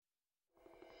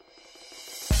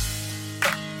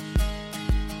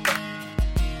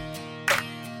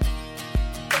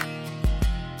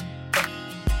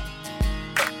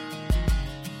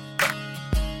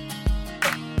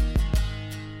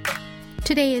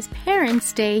Today is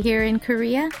Parents' Day here in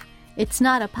Korea. It's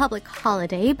not a public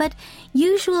holiday, but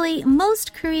usually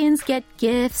most Koreans get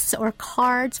gifts or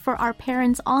cards for our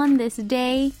parents on this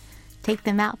day, take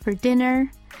them out for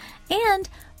dinner, and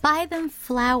buy them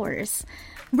flowers,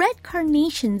 red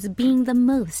carnations being the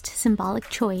most symbolic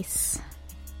choice.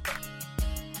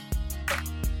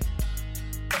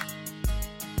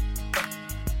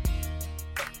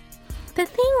 The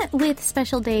thing with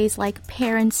special days like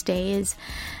Parents' Day is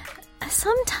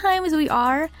sometimes we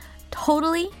are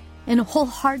totally and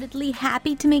wholeheartedly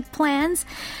happy to make plans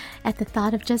at the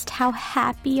thought of just how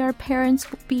happy our parents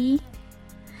will be.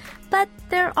 But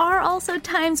there are also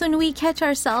times when we catch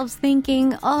ourselves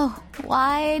thinking, oh,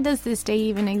 why does this day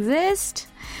even exist?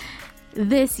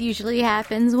 This usually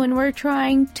happens when we're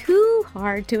trying too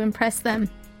hard to impress them,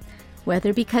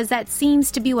 whether because that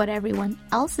seems to be what everyone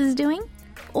else is doing,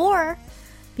 or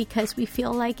because we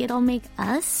feel like it'll make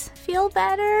us feel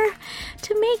better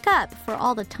to make up for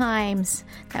all the times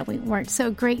that we weren't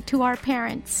so great to our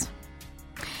parents.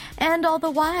 And all the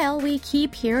while, we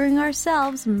keep hearing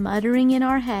ourselves muttering in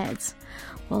our heads,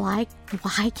 well,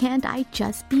 why can't I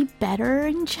just be better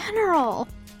in general?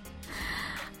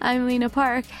 I'm Lena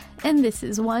Park, and this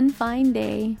is One Fine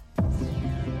Day.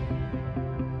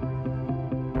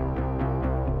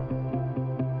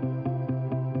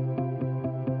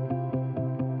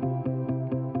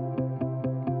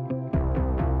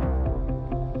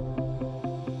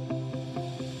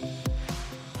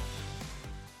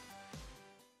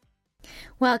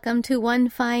 Welcome to One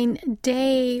Fine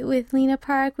Day with Lena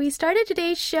Park. We started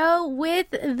today's show with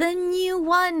the new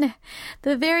one,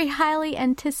 the very highly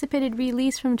anticipated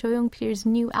release from Jo Young-pil's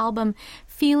new album,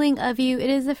 Feeling of You.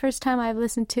 It is the first time I've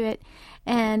listened to it,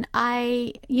 and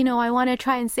I want to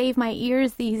try and save my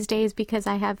ears these days because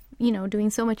I have, doing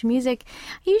so much music.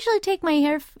 I usually take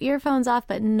my earphones off,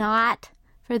 but not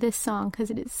for this song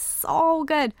because it is so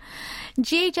good.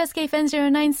 GHSK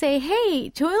Fan09 say, hey,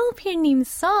 Jo Young-pil님's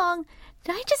song,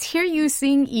 did I just hear you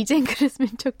sing 이젠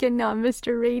그랬으면 좋겠네 on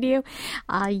Mr. Radio?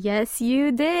 Yes,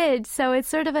 you did. So it's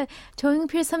sort of a Jo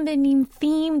Young-pil 선배님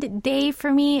themed day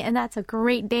for me, and that's a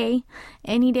great day.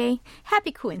 Any day.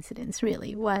 Happy coincidence,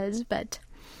 really was. But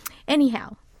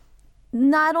anyhow,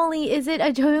 not only is it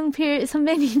a Jo Young-pil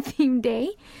선배님 themed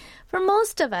day, for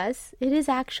most of us, it is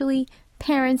actually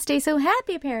Parents' Day. So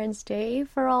happy Parents' Day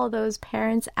for all those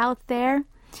parents out there.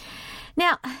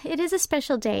 Now, it is a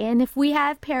special day, and if we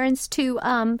have parents to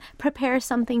prepare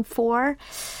something for,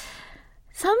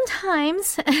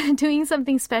 sometimes doing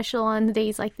something special on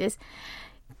days like this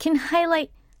can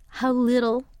highlight how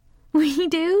little we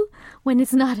do when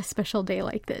it's not a special day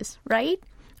like this, right?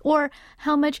 Or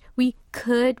how much we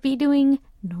could be doing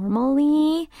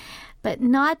normally, but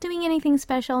not doing anything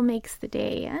special makes the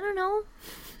day, I don't know,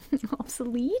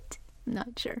 obsolete? I'm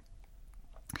not sure.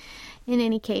 In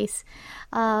any case,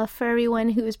 for everyone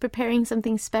who is preparing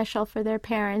something special for their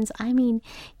parents, I mean,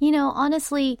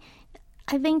 honestly,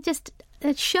 I think just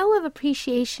a show of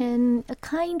appreciation, a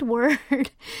kind word,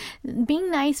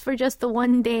 being nice for just the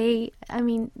one day. I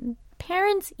mean,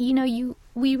 parents,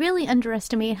 we really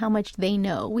underestimate how much they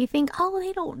know. We think, oh,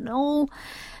 they don't know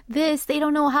this, they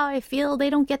don't know how I feel,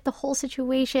 they don't get the whole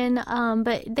situation,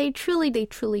 but they truly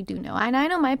do know. And I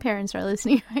know my parents are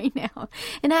listening right now,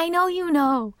 and I know you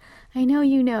know,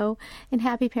 and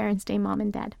happy Parents' Day, Mom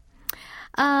and Dad.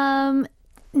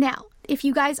 Now, if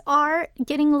you guys are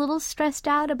getting a little stressed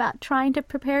out about trying to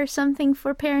prepare something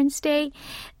for Parents' Day,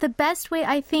 the best way,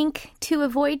 I think, to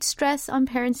avoid stress on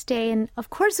Parents' Day, and of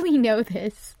course we know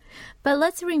this, but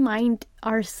let's remind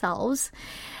ourselves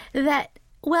that,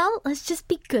 well, let's just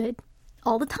be good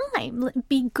all the time.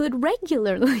 Be good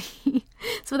regularly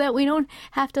so that we don't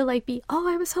have to be, oh,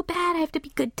 I was so bad, I have to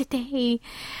be good today,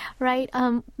 right?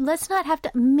 Let's not have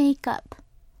to make up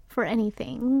for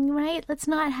anything, right? Let's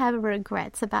not have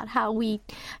regrets about how we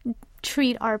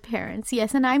treat our parents.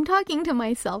 Yes, and I'm talking to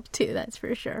myself too, that's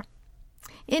for sure.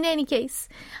 In any case,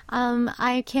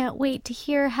 I can't wait to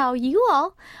hear how you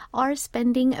all are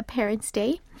spending a Parents'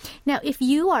 Day. Now, if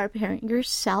you are a parent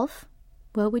yourself,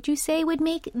 what would you say would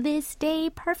make this day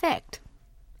perfect?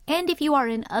 And if you are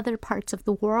in other parts of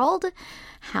the world,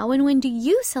 how and when do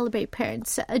you celebrate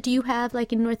parents? Do you have,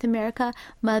 like in North America,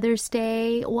 Mother's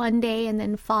Day one day and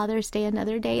then Father's Day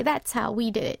another day? That's how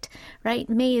we did it, right?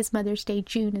 May is Mother's Day,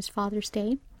 June is Father's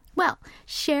Day. Well,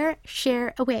 share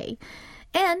away.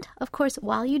 And, of course,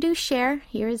 while you do share,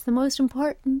 here is the most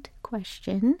important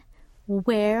question.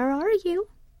 Where are you?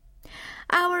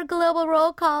 Our global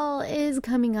roll call is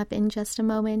coming up in just a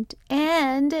moment.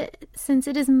 And since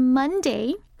it is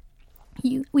Monday,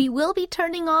 we will be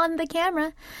turning on the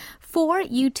camera for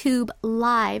YouTube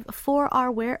Live for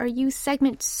our Where Are You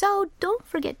segment. So don't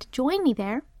forget to join me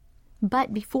there.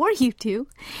 But before you do,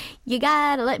 you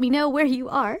gotta let me know where you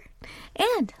are.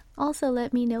 And also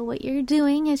let me know what you're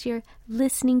doing as you're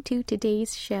listening to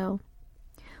today's show.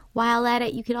 While at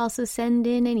it, you could also send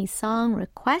in any song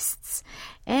requests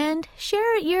and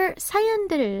share your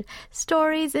사연들,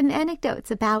 stories and anecdotes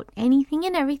about anything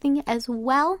and everything as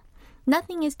well.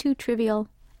 Nothing is too trivial.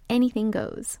 Anything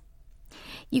goes.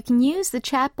 You can use the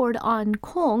chat board on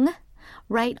Kong,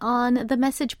 write on the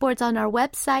message boards on our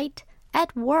website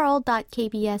at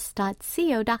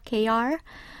world.kbs.co.kr,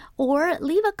 or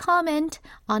leave a comment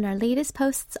on our latest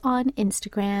posts on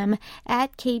Instagram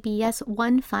at KBS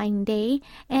One Fine Day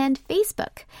and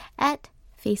Facebook at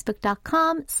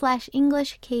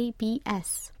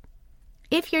facebook.com/EnglishKBS.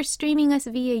 If you're streaming us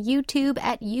via YouTube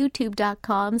at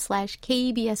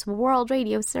youtube.com/KBS World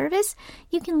Radio Service,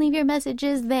 you can leave your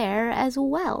messages there as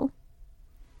well.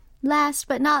 Last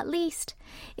but not least,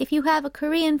 if you have a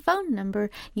Korean phone number,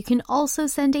 you can also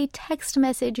send a text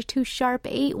message to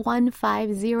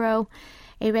 #8150.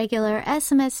 A regular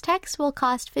SMS text will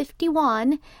cost 50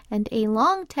 won, and a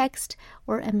long text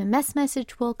or MMS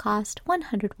message will cost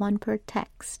 100 won per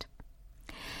text.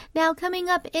 Now, coming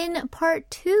up in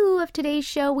part 2 of today's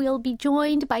show, we'll be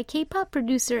joined by K-pop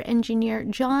producer engineer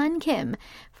John Kim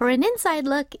for an inside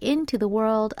look into the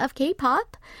world of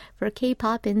K-pop for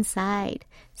K-pop Inside.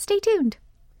 Stay tuned.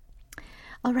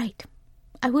 All right,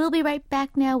 I will be right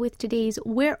back now with today's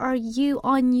Where Are You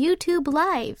on YouTube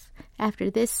Live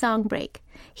after this song break.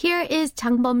 Here is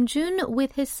Jang Bum-jun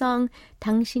with his song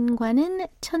당신과는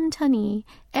천천히,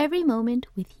 Every Moment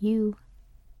with You.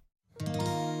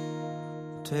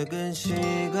 퇴근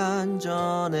시간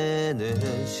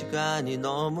전에는 시간이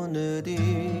너무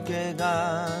느리게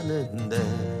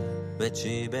가는데 왜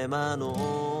집에만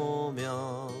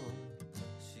오면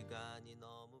시간이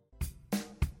너무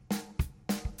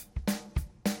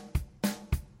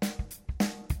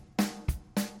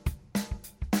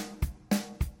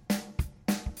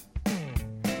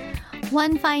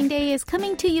One Fine Day is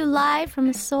coming to you live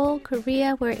from Seoul,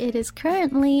 Korea, where it is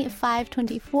currently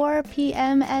 5:24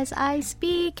 p.m. as I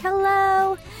speak.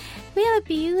 Hello! We have a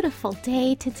beautiful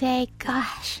day today.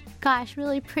 Gosh,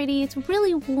 really pretty. It's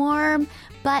really warm,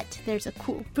 but there's a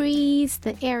cool breeze.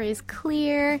 The air is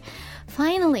clear.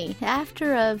 Finally,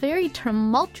 after a very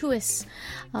tumultuous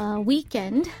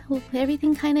weekend,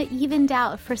 everything kind of evened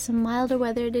out for some milder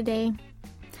weather today.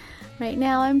 Right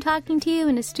now, I'm talking to you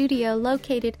in a studio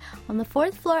located on the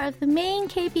 4th floor of the main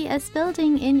KBS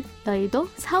building in Yeouido,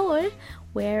 Seoul.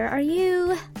 Where are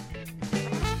you?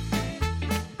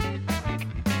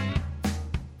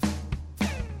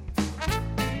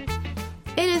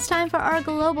 It is time for our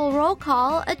global roll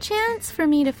call, a chance for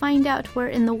me to find out where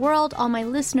in the world all my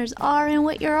listeners are and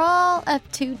what you're all up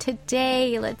to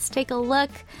today. Let's take a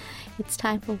look. It's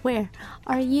time for Where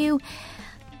Are You?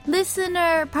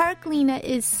 Listener Park Lena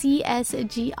is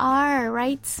CSGR,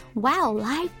 writes, wow,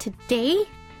 live today?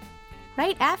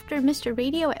 Right after Mr.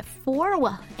 Radio at 4?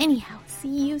 Well, anyhow, see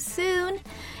you soon.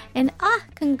 And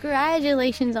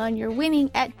congratulations on your winning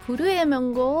at 부르의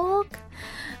명곡.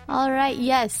 All right,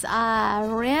 yes, I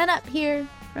ran up here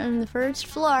from the first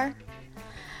floor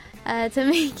to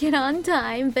make it on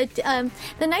time. But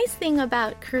the nice thing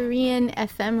about Korean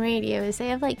FM radio is they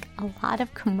have like a lot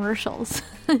of commercials.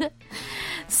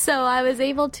 So I was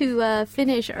able to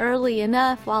finish early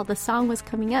enough while the song was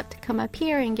coming up to come up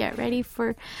here and get ready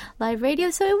for live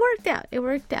radio. So it worked out.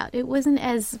 It wasn't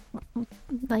as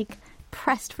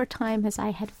pressed for time as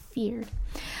I had feared.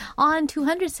 On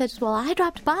 200 says, well, I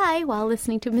dropped by while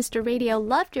listening to Mr. Radio.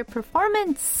 Loved your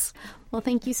performance. Well,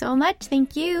 thank you so much.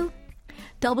 Thank you.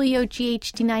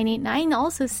 WGHD989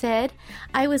 also said,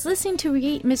 I was listening to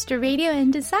Mr. Radio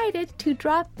and decided to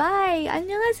drop by.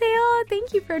 안녕하세요.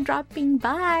 Thank you for dropping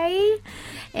by.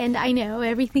 And I know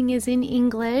everything is in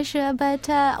English, but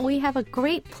we have a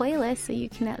great playlist, so you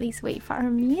can at least wait for our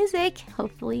music.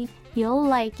 Hopefully you'll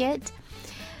like it.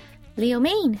 Leo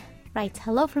Main writes,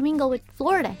 hello from Inglewood,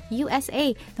 Florida,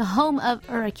 USA, the home of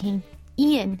Hurricane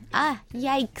Ian.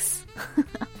 Yikes.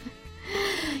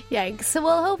 Yikes. So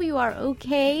we'll hope you are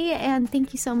okay, and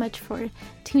thank you so much for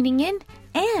tuning in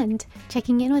and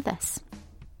checking in with us.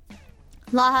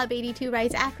 Lahab82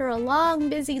 writes, after a long,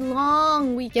 busy,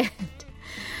 long weekend.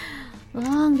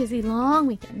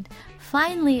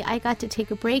 Finally, I got to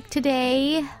take a break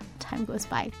today. Time goes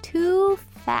by too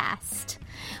fast.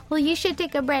 Well, you should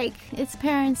take a break. It's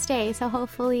Parents' Day, so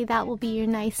hopefully that will be your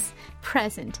nice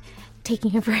present,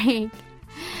 taking a break.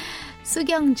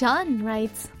 Sugyung Jun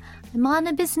writes, I'm on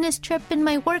a business trip and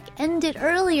my work ended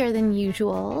earlier than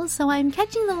usual, so I'm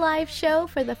catching the live show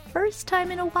for the first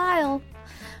time in a while.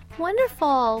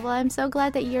 Wonderful. Well, I'm so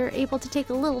glad that you're able to take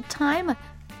a little time,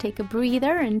 take a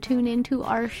breather, and tune into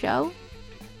our show.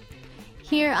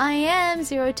 Here I am,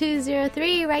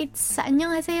 0203 writes,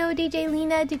 안녕하세요, DJ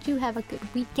Lena. Did you have a good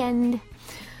weekend?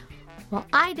 Well,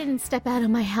 I didn't step out of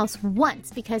my house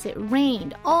once because it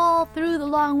rained all through the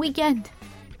long weekend.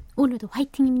 오늘도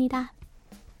화이팅입니다.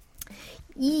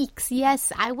 Eeks,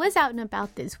 yes, I was out and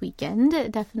about this weekend,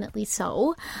 definitely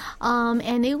so,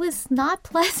 and it was not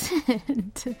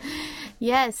pleasant.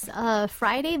 Yes,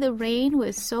 Friday the rain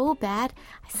was so bad,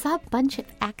 I saw a bunch of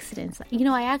accidents.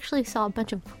 I actually saw a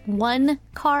bunch of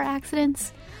one-car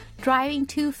accidents, driving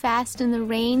too fast in the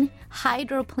rain,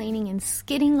 hydroplaning and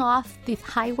skidding off the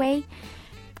highway,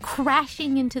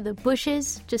 crashing into the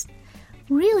bushes, just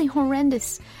really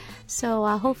horrendous. So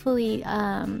hopefully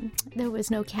there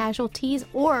was no casualties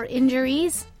or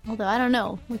injuries, although I don't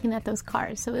know, looking at those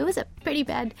cars. So it was a pretty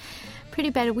bad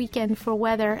weekend for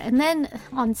weather. And then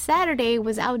on Saturday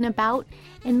was out and about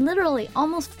and literally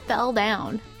almost fell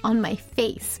down on my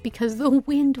face because the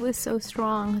wind was so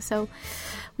strong. So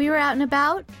we were out and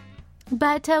about,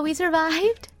 but we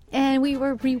survived and we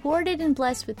were rewarded and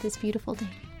blessed with this beautiful day.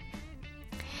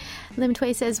 Lim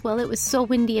Tway says, well, it was so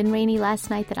windy and rainy last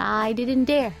night that I didn't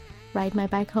dare ride my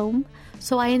bike home,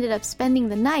 so I ended up spending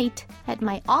the night at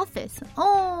my office.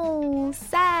 Oh,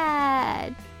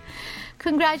 sad.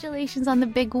 Congratulations on the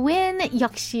big win.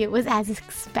 역시, it was as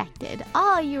expected.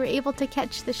 Oh, you were able to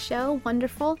catch the show.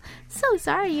 Wonderful. So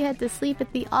sorry you had to sleep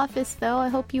at the office, though. I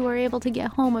hope you were able to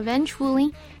get home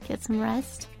eventually. Get some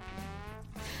rest.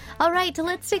 All right,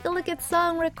 let's take a look at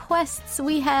song requests.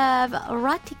 We have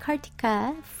Rati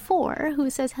Kartika 4, who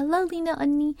says, hello, Lena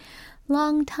언니.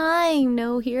 Long time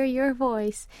no hear your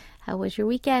voice. How was your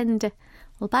weekend?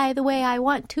 Well, by the way, I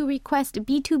want to request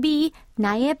B2B,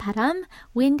 나의 바람,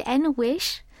 Wind and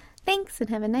Wish. Thanks and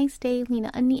have a nice day,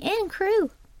 Lena 언니 and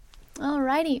crew.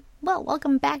 Alrighty. Well,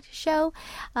 welcome back to the show.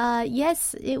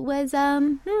 Yes, it was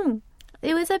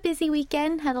a busy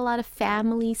weekend. Had a lot of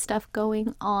family stuff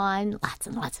going on. Lots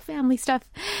and lots of family stuff.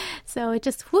 So it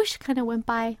just whoosh kind of went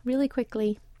by really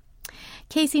quickly.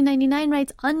 Casey99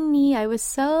 writes, 언니, I was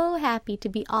so happy to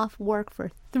be off work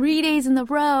for 3 days in a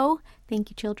row. Thank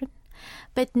you, children.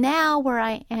 But now where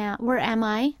am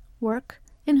I? Work.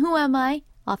 And who am I?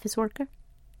 Office worker.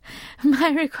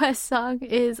 My request song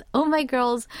is Oh My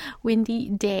Girl's Windy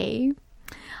Day.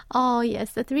 Oh,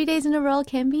 yes, the 3 days in a row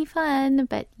can be fun,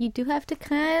 but you do have to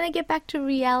kind of get back to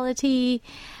reality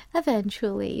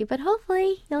eventually. But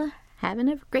hopefully you'll having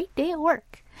a great day at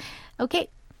work. Okay.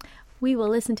 We will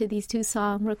listen to these two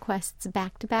song requests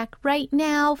back to back right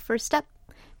now. First up,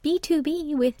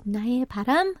 B2B with 나의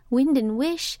바람, Wind and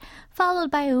Wish,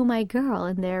 followed by Oh My Girl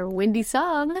and their windy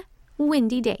song,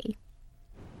 Windy Day.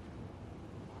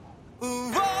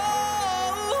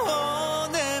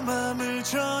 내 맘을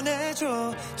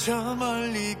전해줘 저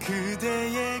멀리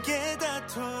그대에게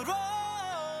닿도록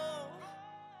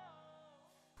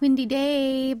Windy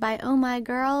Day by Oh My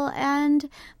Girl, and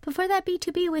before that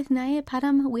B2B with 나의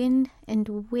바람, Wind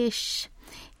and Wish.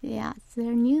 Yeah, it's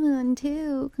their new one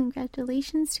too.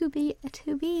 Congratulations to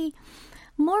B2B.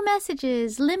 More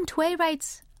messages. Lim Tway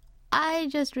writes, I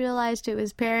just realized it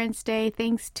was Parents' Day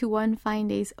thanks to One Fine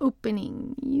Day's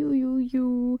opening.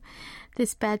 You.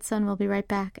 This bad son will be right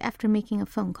back after making a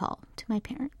phone call to my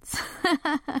parents.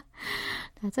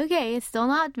 That's okay. It's still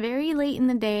not very late in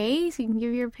the day, so you can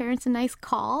give your parents a nice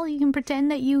call. You can pretend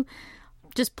that you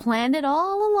just planned it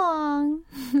all along.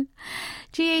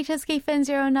 GHSK Fan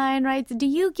 09 writes, do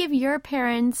you give your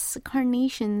parents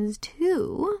carnations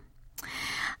too?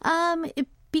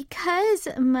 Because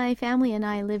my family and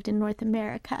I lived in North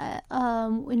America,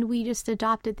 when we just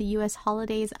adopted the U.S.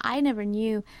 holidays, I never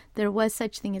knew there was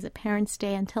such thing as a Parents'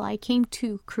 Day until I came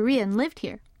to Korea and lived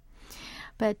here.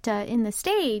 But in the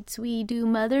States, we do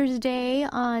Mother's Day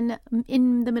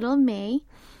in the middle of May,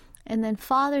 and then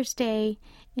Father's Day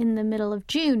in the middle of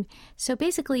June. So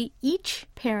basically, each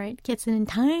parent gets an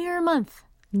entire month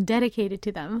dedicated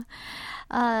to them.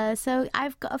 So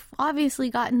I've obviously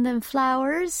gotten them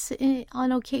flowers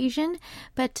on occasion,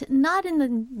 but not in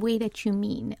the way that you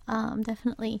mean,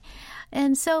 definitely.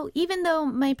 And so even though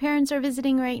my parents are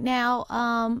visiting right now,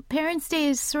 Parents' Day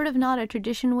is sort of not a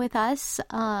tradition with us.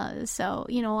 So,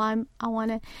 I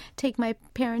want to take my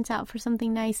parents out for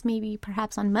something nice, maybe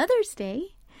perhaps on Mother's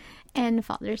Day and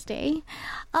Father's Day.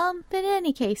 But in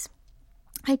any case,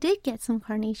 I did get some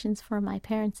carnations for my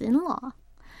parents-in-law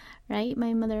right?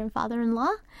 My mother and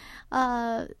father-in-law.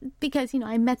 Because,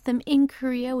 I met them in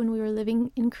Korea when we were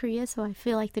living in Korea, so I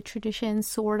feel like the tradition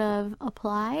sort of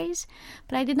applies.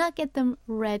 But I did not get them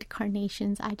red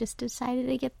carnations. I just decided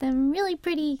to get them really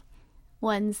pretty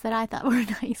ones that I thought were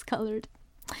nice colored.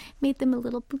 Made them a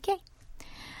little bouquet.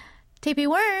 Taipei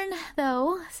Wern,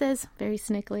 though, says very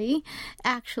cynically,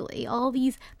 actually, all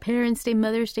these Parents' Day,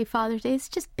 Mother's Day, Father's Day, it's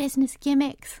just business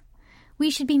gimmicks.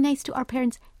 We should be nice to our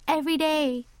parents every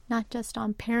day, not just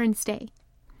on Parents' Day.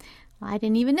 Well, I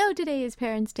didn't even know today is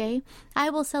Parents' Day. I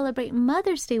will celebrate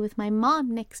Mother's Day with my mom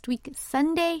next week,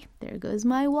 Sunday. There goes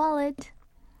my wallet.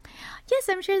 Yes,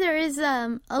 I'm sure there is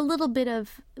a little bit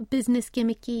of business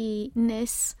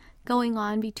gimmickiness going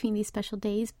on between these special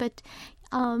days, but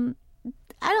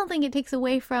I don't think it takes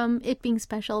away from it being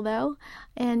special, though.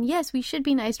 And yes, we should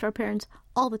be nice to our parents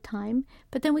all the time,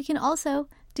 but then we can also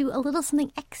do a little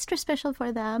something extra special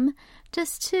for them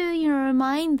just to,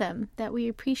 remind them that we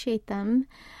appreciate them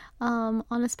on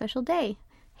a special day.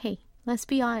 Hey, let's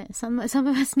be honest. Some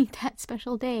of us need that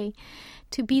special day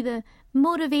to be the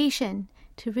motivation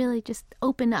to really just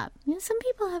open up. Some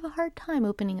people have a hard time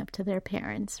opening up to their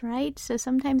parents, right? So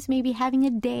sometimes maybe having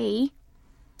a day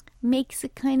makes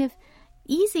it kind of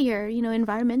easier,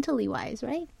 environmentally wise,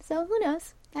 right? So who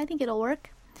knows? I think it'll work.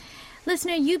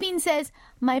 Listener Yubin says,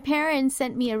 my parents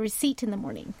sent me a receipt in the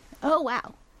morning. Oh,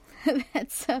 wow.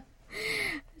 That's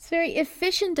very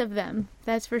efficient of them,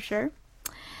 that's for sure.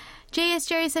 JS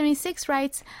Jerry 76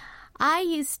 writes,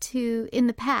 in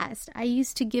the past, I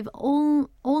used to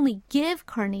only give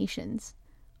carnations,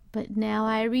 but now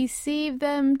I receive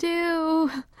them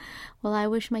too. Well, I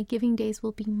wish my giving days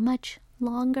will be much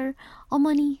longer.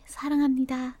 어머니,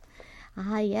 사랑합니다.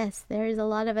 Yes, there's a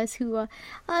lot of us who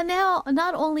now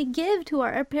not only give to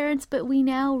our parents, but we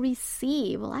now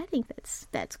receive. Well, I think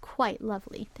that's quite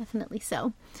lovely. Definitely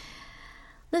so.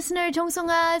 Listener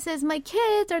Jong-sung-ah says, my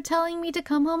kids are telling me to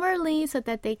come home early so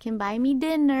that they can buy me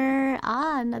dinner.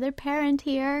 Another parent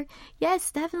here.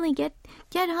 Yes, definitely get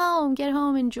home. Get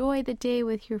home. Enjoy the day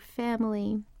with your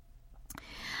family.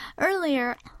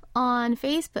 Earlier on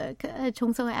Facebook,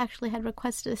 Jong-sung actually had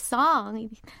requested a song. He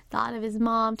thought of his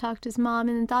mom, talked to his mom,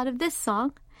 and then thought of this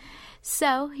song.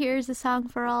 So here's a song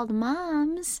for all the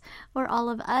moms, or all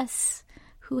of us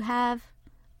who have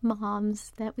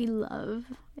moms that we love.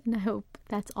 And I hope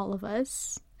that's all of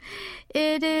us.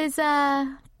 It is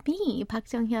me, Park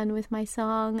Jung-hyun, with my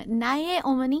song 나의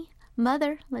어머니,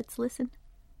 Mother. Let's listen.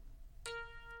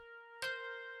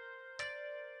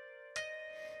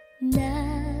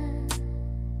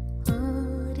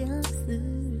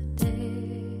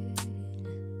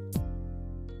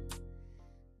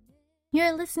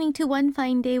 You're listening to One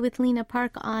Fine Day with Lena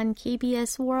Park on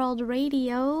KBS World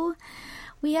Radio.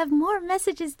 We have more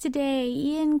messages today.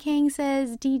 Ian Kang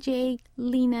says, DJ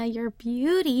Lena, your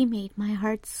beauty made my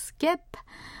heart skip.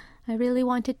 I really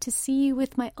wanted to see you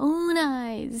with my own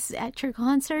eyes at your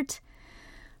concert.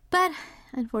 But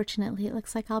unfortunately, it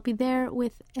looks like I'll be there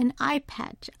with an eye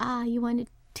patch. You wanted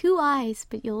 2 eyes,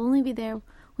 but you'll only be there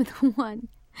with 1.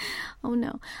 Oh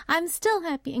no. I'm still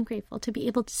happy and grateful to be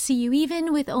able to see you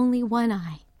even with only 1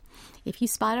 eye. If you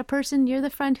spot a person near the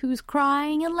front who's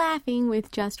crying and laughing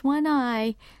with just 1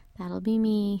 eye, that'll be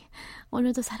me.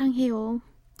 오늘도 사랑해요.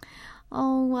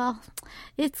 Oh, well,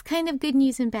 it's kind of good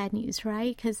news and bad news,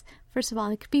 right? Because, first of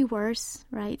all, it could be worse,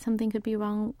 right? Something could be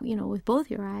wrong, with both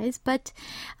your eyes. But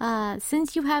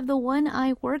since you have the 1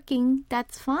 eye working,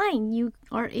 that's fine. You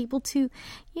are able to,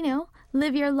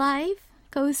 live your life,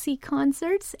 go see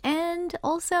concerts, and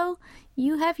also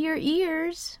you have your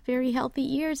ears, very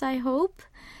healthy ears, I hope.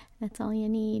 That's all you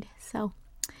need. So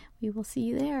we will see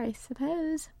you there, I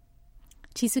suppose.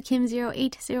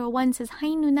 JisuKim0801 says, Hi,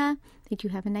 Nuna. Did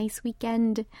you have a nice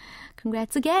weekend?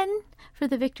 Congrats again for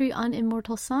the victory on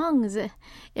Immortal Songs. It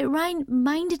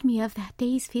reminded me of that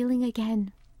day's feeling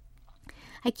again.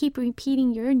 I keep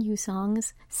repeating your new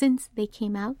songs since they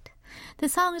came out. The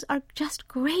songs are just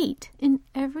great in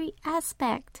every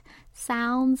aspect.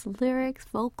 Sounds, lyrics,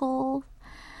 vocal.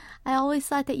 I always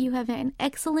thought that you have an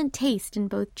excellent taste in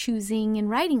both choosing and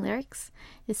writing lyrics,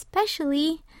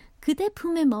 especially 그대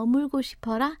품에 머물고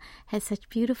싶어라 has such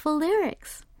beautiful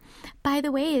lyrics. By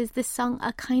the way, is this song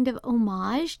a kind of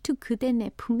homage to 그대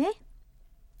내 품에?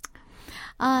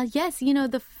 Yes,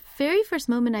 the very first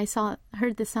moment I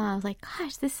heard this song, I was like,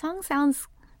 gosh, this song sounds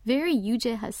very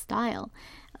Yujeha style.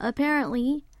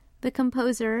 Apparently, the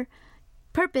composer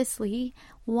purposely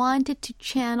wanted to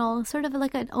channel sort of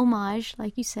like an homage,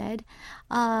 like you said,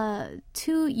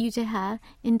 to Yujeha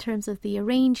in terms of the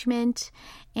arrangement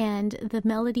and the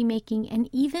melody making and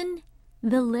even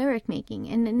the lyric making.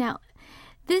 And now,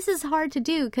 this is hard to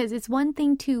do because it's one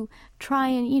thing to try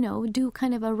and, do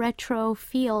kind of a retro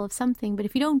feel of something, but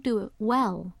if you don't do it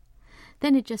well,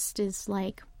 then it just is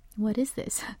like, what is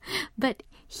this? But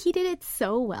he did it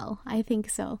so well, I think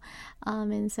so.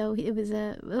 And so it was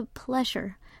a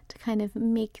pleasure to kind of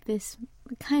make this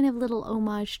kind of little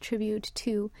homage tribute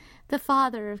to the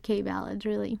father of K-ballads,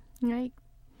 really, right?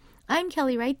 I'm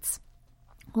Kelly writes,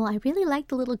 well, I really like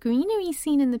the little greenery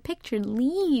scene in the picture,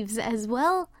 leaves, as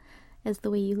well as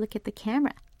the way you look at the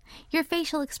camera. Your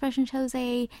facial expression shows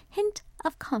a hint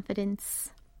of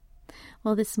confidence.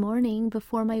 Well, this morning,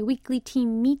 before my weekly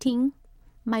team meeting,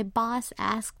 my boss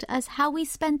asked us how we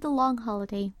spent the long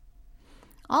holiday.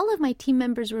 All of my team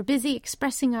members were busy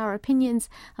expressing our opinions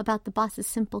about the boss's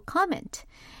simple comment.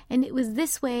 And it was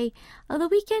this way, the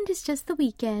weekend is just the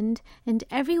weekend, and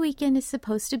every weekend is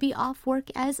supposed to be off work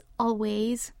as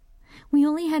always. We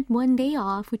only had one day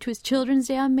off, which was Children's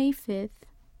Day on May 5th.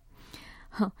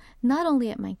 Not only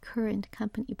at my current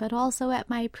company, but also at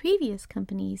my previous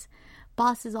companies,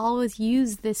 bosses always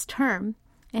used this term,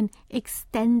 an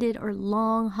extended or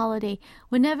long holiday,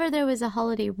 whenever there was a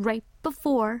holiday right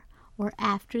before or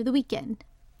after the weekend.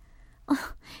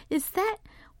 Is that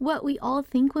what we all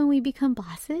think when we become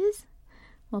bosses?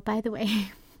 Well, by the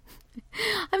way,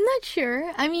 I'm not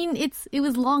sure. I mean, it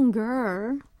was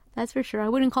longer, that's for sure. I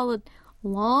wouldn't call it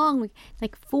long,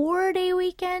 like 4-day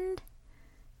weekend.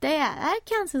 Yeah, that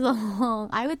counts as a long,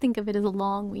 I would think of it as a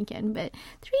long weekend, but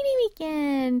 3-day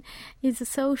weekend is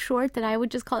so short that I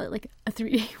would just call it like a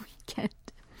 3-day weekend.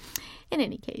 In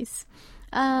any case,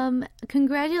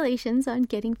 congratulations on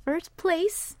getting first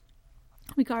place.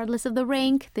 Regardless of the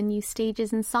rank, the new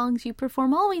stages and songs you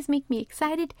perform always make me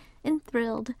excited and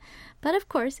thrilled. But of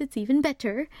course, it's even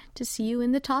better to see you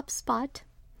in the top spot.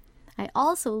 I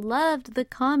also loved the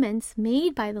comments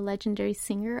made by the legendary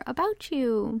singer about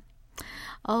you.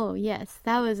 Oh, yes,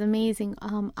 that was amazing.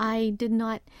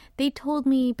 They told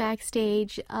me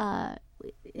backstage with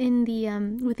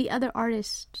the other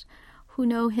artists who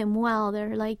know him well,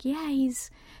 they're like, yeah, he's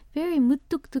very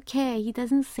mutuktuke. He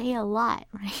doesn't say a lot,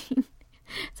 right?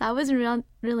 So I wasn't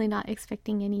really not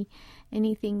expecting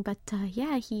anything, but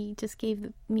yeah, he just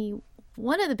gave me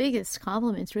one of the biggest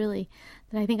compliments, really,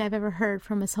 that I think I've ever heard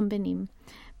from a 선배님.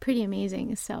 Pretty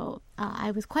amazing. So I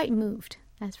was quite moved,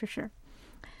 that's for sure.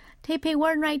 Taipei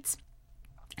Warren writes,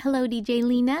 hello, DJ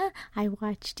Lena. I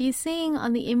watched you sing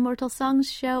on the Immortal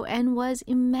Songs show and was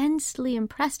immensely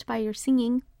impressed by your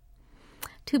singing.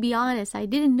 To be honest, I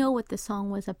didn't know what the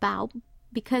song was about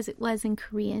because it was in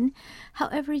Korean.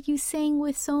 However, you sang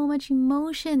with so much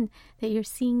emotion that your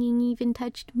singing even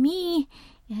touched me,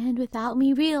 and without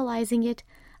me realizing it,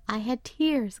 I had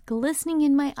tears glistening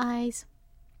in my eyes.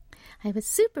 I was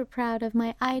super proud of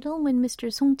my idol when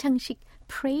Mr. Song Chang-sik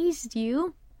praised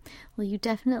you. Well, you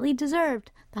definitely deserved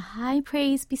the high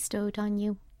praise bestowed on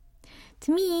you.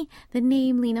 To me, the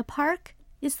name Lena Park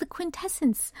is the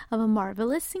quintessence of a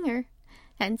marvelous singer.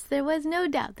 Hence, there was no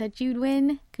doubt that you'd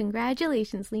win.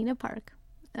 Congratulations, Lena Park.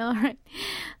 All right.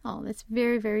 Oh, that's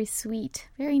very, very sweet.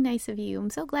 Very nice of you. I'm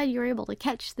so glad you were able to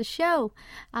catch the show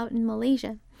out in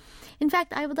Malaysia. In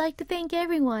fact, I would like to thank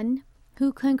everyone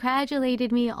who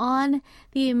congratulated me on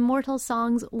the Immortal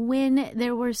Songs win.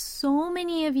 There were so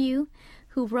many of you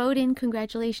who wrote in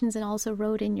congratulations and also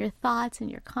wrote in your thoughts and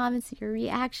your comments and your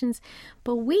reactions.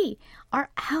 But we are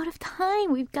out of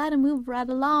time. We've got to move right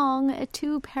along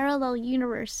to Parallel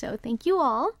Universe. So thank you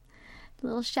all. A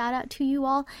little shout out to you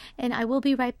all. And I will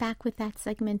be right back with that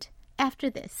segment after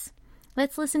this.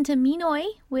 Let's listen to Minoy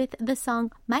with the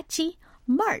song Machi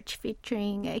March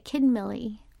featuring Kid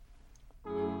Millie.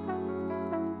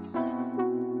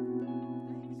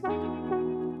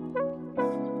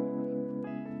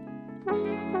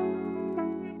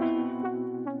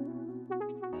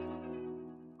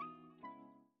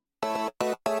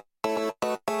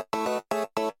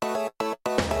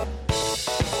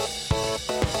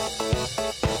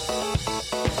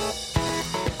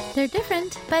 They're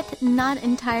different, but not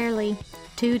entirely.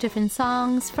 Two different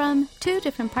songs from two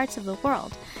different parts of the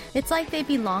world. It's like they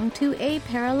belong to a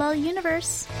parallel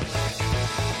universe.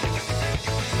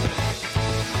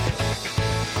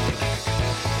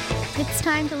 It's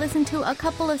time to listen to a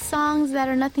couple of songs that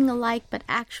are nothing alike but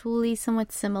actually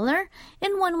somewhat similar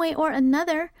in one way or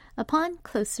another upon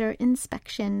closer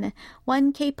inspection.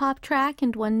 One K-pop track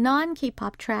and one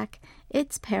non-K-pop track.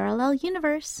 It's Parallel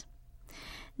Universe.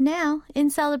 Now,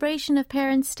 in celebration of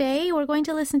Parents' Day, we're going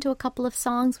to listen to a couple of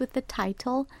songs with the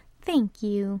title, Thank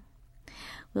You.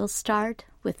 We'll start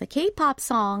with the K-pop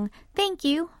song, Thank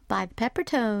You by the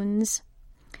Peppertones.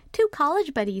 Two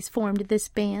college buddies formed this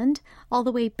band all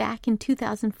the way back in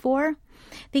 2004.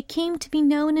 They came to be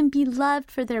known and beloved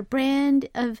for their brand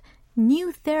of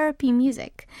new therapy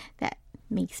music that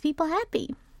makes people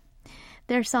happy.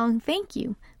 Their song, Thank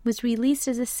You, was released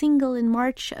as a single in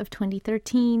March of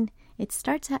 2013. It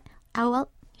starts out,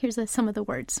 here's some of the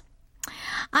words.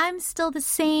 I'm still the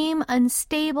same,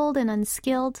 unstable and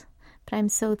unskilled, but I'm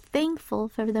so thankful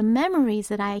for the memories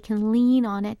that I can lean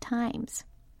on at times.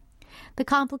 The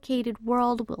complicated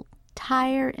world will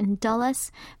tire and dull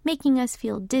us, making us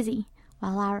feel dizzy,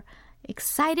 while our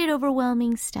excited,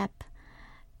 overwhelming step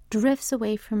drifts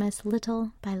away from us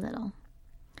little by little.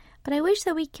 But I wish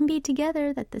that we can be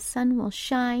together, that the sun will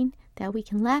shine, that we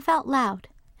can laugh out loud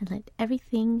and let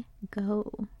everything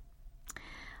go.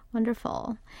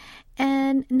 Wonderful.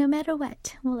 And no matter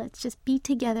what, well, let's just be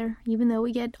together, even though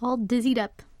we get all dizzied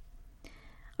up.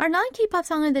 Our non-K-pop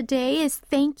song of the day is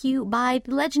Thank You by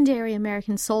the legendary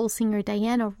American soul singer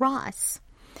Diana Ross.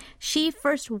 She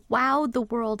first wowed the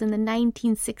world in the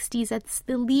 1960s as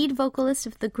the lead vocalist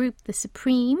of the group The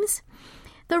Supremes,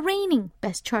 the reigning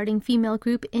best-charting female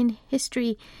group in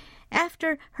history.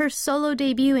 After her solo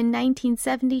debut in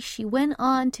 1970, she went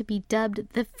on to be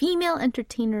dubbed the Female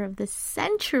Entertainer of the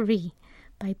Century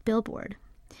by Billboard.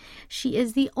 She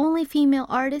is the only female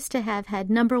artist to have had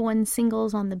 #1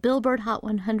 singles on the Billboard Hot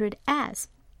 100 as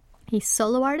a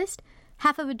solo artist,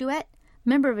 half of a duet,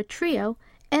 member of a trio,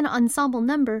 and ensemble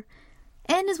number,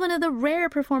 and is one of the rare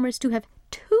performers to have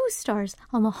 2 stars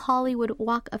on the Hollywood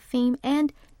Walk of Fame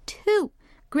and 2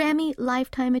 Grammy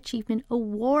Lifetime Achievement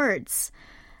Awards.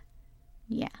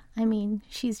 Yeah, I mean,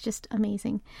 she's just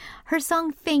amazing. Her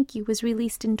song Thank You was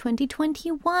released in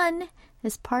 2021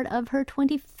 as part of her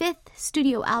 25th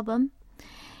studio album.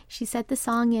 She said the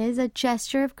song is a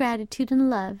gesture of gratitude and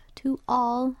love to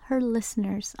all her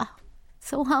listeners. Oh,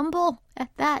 so humble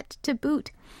at that to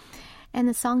boot. And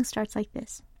the song starts like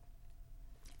this.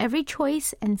 Every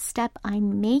choice and step I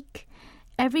make,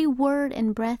 every word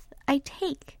and breath I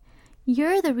take,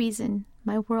 you're the reason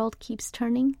my world keeps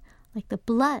turning like the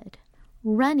blood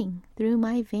running through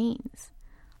my veins.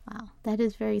 Wow, that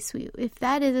is very sweet. If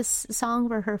that is a song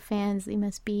for her fans, they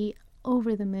must be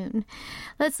over the moon.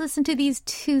 Let's listen to these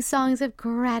 2 songs of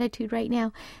gratitude right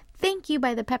now. Thank You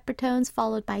by the Peppertones,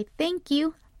 followed by Thank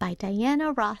You by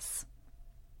Diana Ross.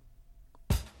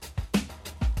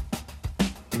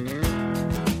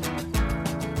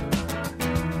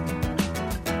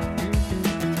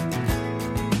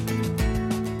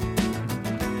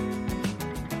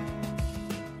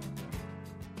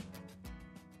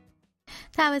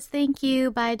 That was Thank You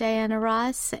by Diana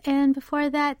Ross, and before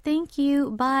that, Thank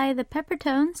You by the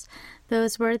Peppertones.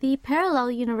 Those were the Parallel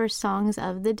Universe songs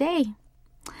of the day.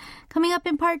 Coming up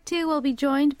in part 2, we'll be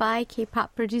joined by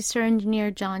K-pop producer-engineer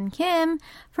John Kim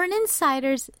for an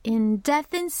insider's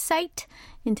in-depth insight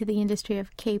into the industry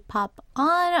of K-pop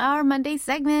on our Monday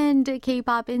segment,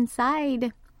 K-Pop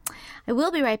Inside. I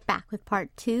will be right back with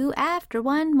part 2 after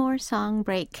one more song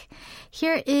break.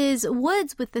 Here is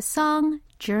Woods with the song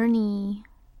Journey.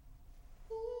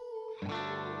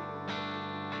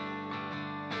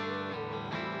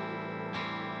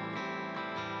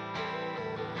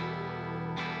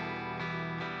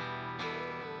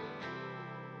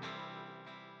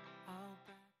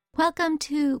 Welcome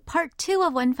to part 2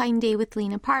 of One Fine Day with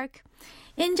Lena Park.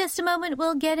 In just a moment,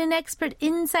 we'll get an expert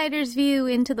insider's view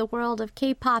into the world of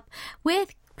K-pop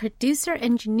with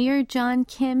producer-engineer John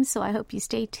Kim, so I hope you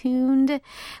stay tuned.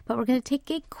 But we're going to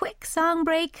take a quick song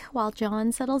break while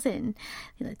John settles in.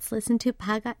 Let's listen to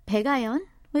Baekhyun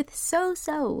with So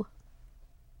So.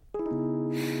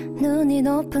 눈이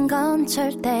높은 건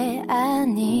절대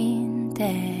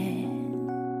아닌데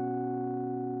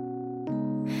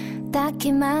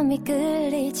딱히 맘이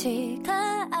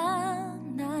끌리지가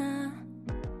않아.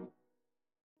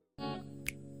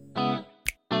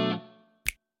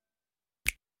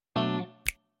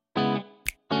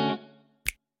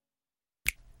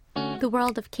 The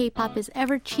world of K-pop is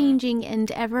ever-changing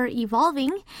and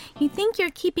ever-evolving. You think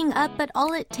you're keeping up, but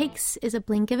all it takes is a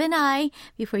blink of an eye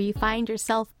before you find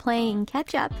yourself playing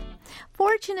catch-up.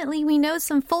 Fortunately, we know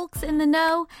some folks in the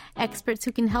know, experts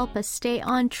who can help us stay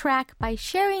on track by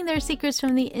sharing their secrets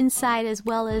from the inside as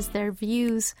well as their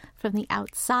views from the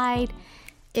outside.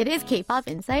 It is K-pop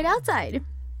Inside Outside.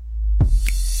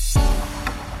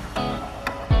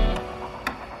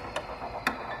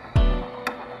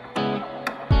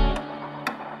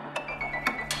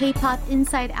 K-Pop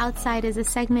Inside Outside is a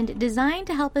segment designed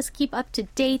to help us keep up to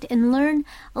date and learn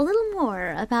a little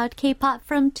more about K-Pop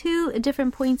from two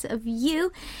different points of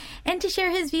view. And to share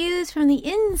his views from the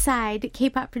inside,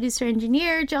 K-Pop producer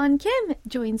engineer John Kim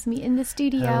joins me in the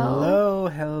studio.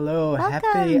 Hello.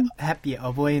 Welcome. Happy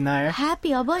어버이날.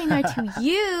 Happy 어버이날 to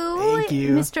you. Thank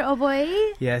you. Mr.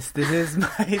 어버이. Yes, this is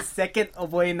my second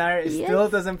어버이날. It still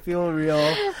doesn't feel real,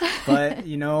 but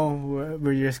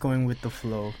we're just going with the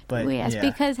flow. But yes, yeah.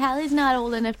 because Hallie's not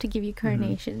old enough to give you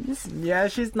carnations. Yeah,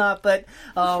 she's not, but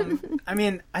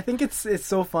I think it's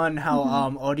so fun how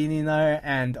어린이날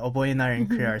and 어버이날 in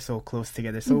Korea are so close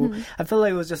together. So I feel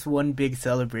like it was just one big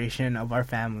celebration of our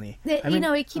family.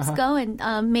 It keeps going.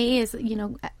 May is,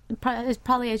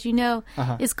 probably as you know,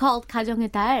 is called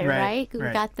가정의 달, right?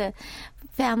 We've got the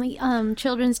family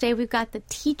Children's Day. We've got the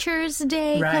Teachers'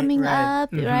 Day coming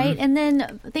up, right? And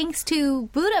then thanks to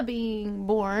Buddha being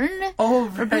born, or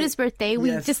Buddha's birthday,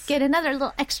 we just get another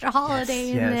little extra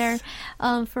holiday in there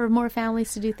for more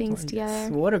families to do things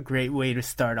together. What a great way to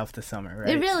start off the summer, right?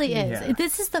 It really is. Yeah.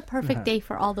 This is the perfect day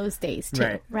for all those days,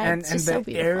 too, right? And It's just the so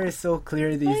beautiful. air is so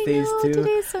clear these days, too.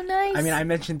 Today is so nice. I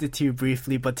mentioned it to you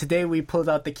briefly, but today we pulled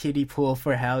out the kiddie pool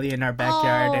for Hallie in our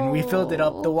backyard, and we filled it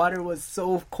up. The water was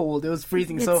so cold. It was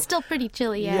freezing. It's still pretty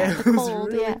chilly, it was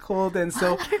really cold. And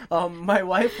so my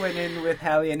wife went in with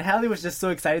Hallie, and Hallie was just so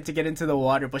excited to get into the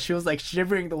water, but she was like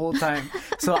shivering the whole time.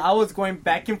 So I was going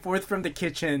back and forth from the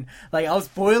kitchen. Like I was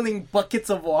boiling buckets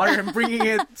of water and bringing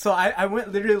it. So I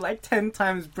went literally like 10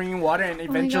 times bringing water, and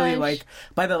eventually like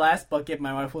by the last bucket,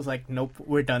 my wife was like, nope,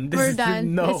 we're done. We're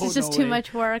done. This is just too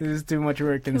much work. This is too much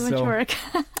work.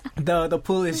 The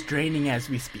pool is draining as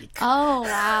we speak. Oh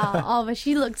wow! Oh, but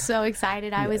she looked so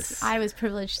excited. I was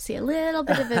privileged to see a little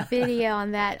bit of a video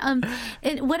on that.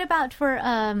 What about for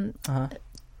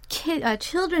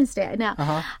Children's Day?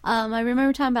 Now, I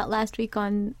remember talking about last week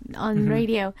on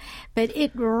radio, but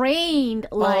it rained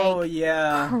like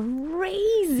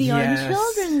crazy on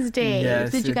Children's Day.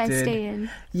 Yes, did you guys stay in?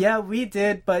 Yeah, we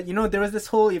did, but there was this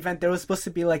whole event. There was supposed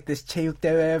to be like this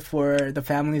체육대회 for the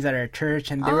families at our church,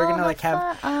 and they were gonna like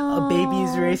have a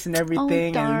babies race and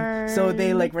everything. And so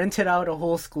they like rented out a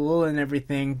whole school and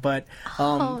everything, but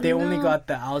they only got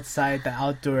the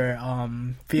outdoor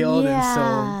field, and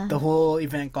so the whole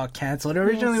event got canceled.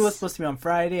 Originally it was supposed to be on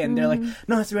Friday, and they're like,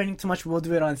 no, it's raining too much, we'll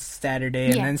do it on Saturday.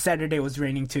 And then Saturday was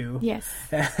raining too. Yes.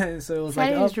 So it was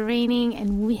Saturday was raining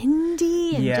and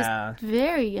windy and just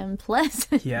very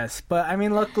unpleasant. Yes, but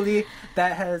luckily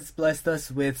that has blessed us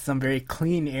with some very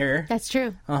clean air. That's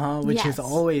true. Which is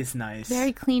always nice.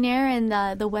 Very clean air, and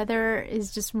the weather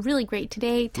is just really great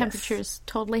today. Temperatures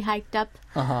totally hiked up.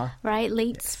 Right?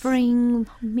 Late spring,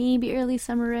 maybe early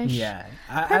summerish. Yeah.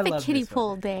 Perfect kiddie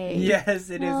pool day. Yes,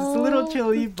 it is. It's a little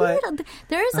chilly, but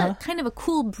there is a kind of a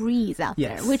cool breeze out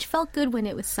there, which felt good when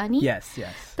it was sunny. Yes.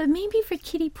 But maybe for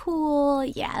kiddie pool,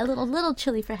 a little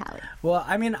chilly for Hallie. Well,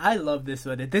 I love this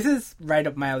weather. This is right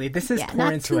up my alley. This is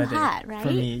Torrance weather hot, right? for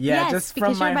me. Yeah, just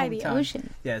because from my you're by hometown. the ocean.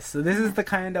 Yes, so this is the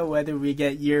kind of weather we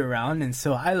get year round, and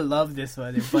so I love this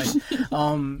weather. But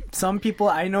some people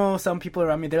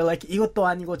around me, they're like, 이것도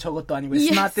아니고 저것도 아니고.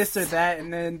 It's not this or that,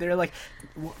 and then they're like,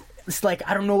 it's like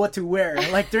I don't know what to wear.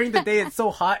 Like during the day, it's so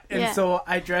hot, and so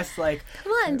I dress like.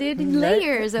 Come on, dude, in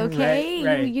layers, okay?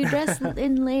 Right. You dress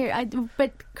in layers.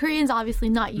 But Koreans obviously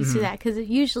not used to that because it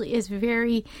usually is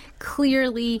very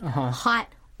clearly hot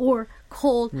or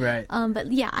cold. Right. But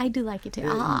I do like it too.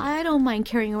 I don't mind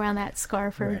carrying around that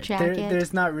scarf or jacket.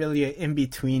 There's not really an in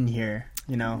between here.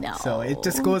 No. So it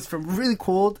just goes from really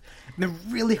cold and then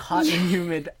really hot and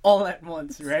humid all at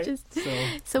once, right?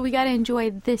 So we got to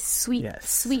enjoy this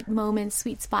sweet moment,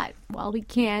 sweet spot while we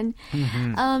can.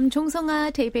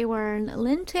 종성아, Taipei-Warren,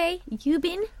 Lin Tae,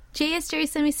 Yubin,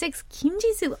 JS76, Kim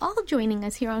Jisoo, all joining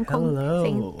us here on Kong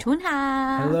saying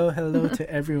Chunha. Hello to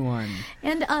everyone.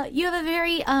 And you have a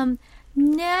very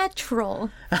natural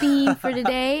theme for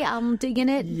today. I'm digging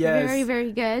it. Yes. Very,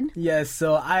 very good. Yes.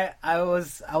 So I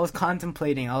was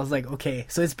contemplating. I was like, okay,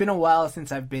 so it's been a while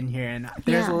since I've been here, and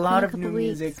there's a lot of new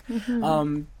music.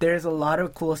 There's a lot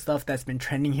of cool stuff that's been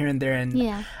trending here and there, and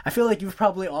I feel like you've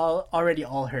probably already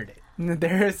heard it.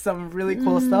 There's some really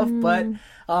cool stuff, but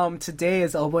today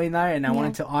is 어버이날, and I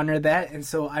wanted to honor that, and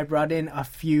so I brought in a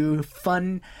few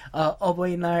fun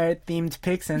어버이날 themed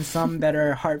picks, and some that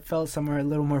are heartfelt, some are a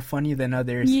little more funny than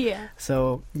others.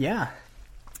 So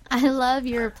I love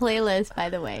your playlist, by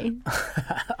the way.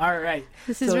 All right.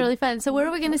 This is really fun. So where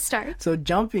are we going to start? So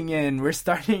jumping in, we're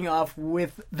starting off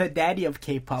with the daddy of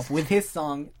K-pop with his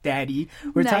song Daddy.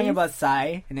 We're talking about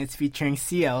Psy, and it's featuring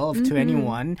CL of To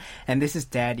Anyone, and this is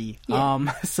Daddy.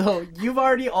 Yeah. So you've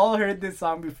already all heard this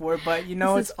song before, but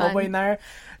it's Oboinar.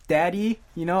 Daddy,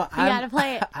 you gotta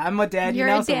play it. I'm a daddy You're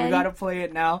now, a so we daddy. gotta play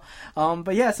it now.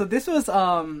 But yeah, so this was,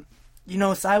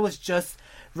 Psy was just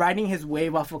riding his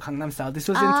wave off of Gangnam Style. This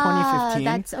was in 2015.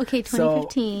 That's okay,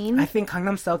 2015. So I think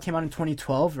Gangnam Style came out in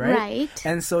 2012, right? Right.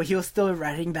 And so he was still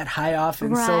riding that high off.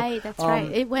 And that's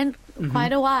right. It went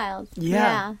quite a while.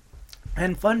 Yeah.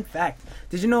 And fun fact,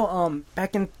 did you know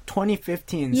back in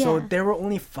 2015, so there were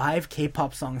only 5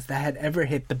 K-pop songs that had ever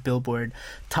hit the Billboard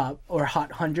top or Hot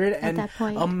 100, and that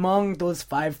point. among those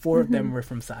 5, 4 of them were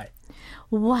from Psy.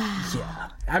 Wow. Yeah.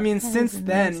 I mean, since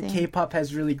then, K-pop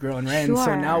has really grown, right? Sure. And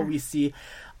so now we see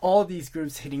all these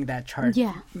groups hitting that chart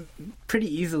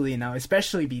pretty easily now,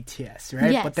 especially BTS,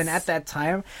 right? Yes. But then at that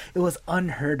time, it was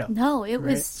unheard of. No, it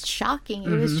was shocking. It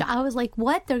was. I was like,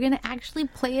 "What? They're going to actually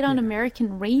play it on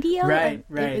American radio?" Right.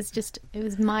 It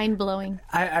was mind blowing.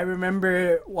 I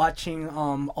remember watching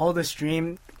all the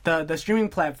streaming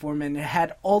platform, and it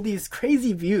had all these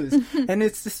crazy views, and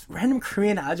it's this random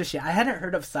Korean ajashi. I hadn't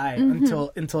heard of Psy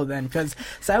until then, because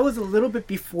Psy was a little bit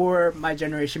before my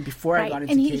generation, before I got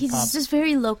into K-pop. He's just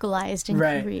very localized in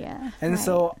Korea. And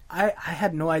so I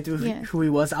had no idea who he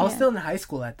was. I was still in high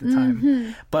school at the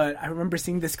time, but I remember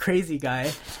seeing this crazy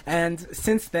guy, and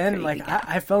since then,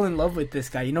 I fell in love with this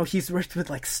guy. He's worked with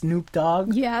Snoop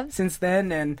Dogg since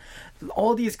then, and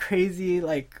all these crazy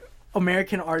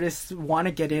American artists want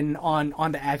to get in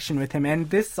on the action with him. And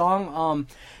this song,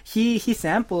 he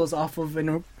samples off of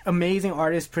an amazing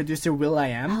artist, producer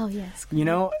will.i.am. Oh, yes.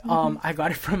 I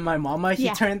got it from my mama. He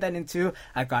turned that into,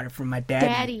 I got it from my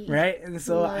daddy. Right? And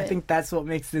so I think that's what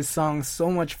makes this song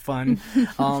so much fun.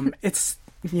 It's,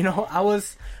 when I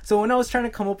was trying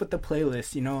to come up with the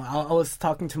playlist, I was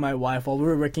talking to my wife while we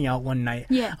were working out one night.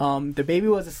 Yeah. The baby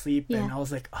was asleep, and I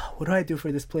was like, what do I do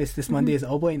for this place? This Monday is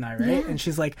Oboe night, right? And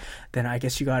she's like, then I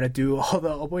guess you gotta do all the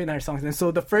Oboe night songs. And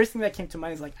so the first thing that came to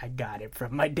mind is I got it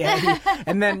from my daddy.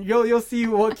 And then you'll see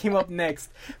what came up next.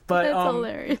 But that's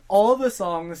hilarious. All the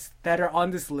songs that are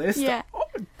on this list,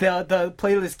 the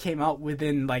playlist came out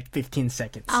within 15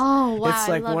 seconds. Oh, wow.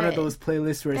 It's one of those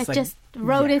playlists where it's just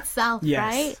wrote itself,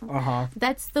 right? Uh-huh.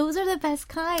 Those are the best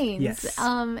kinds. Yes.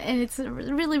 And it's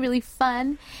really, really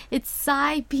fun. It's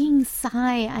Psy being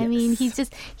Psy. I mean,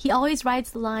 he always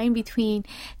rides the line between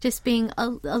just being a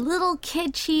little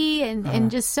kitschy and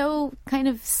just so kind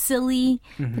of silly,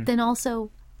 but then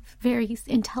also very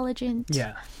intelligent.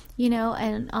 Yeah.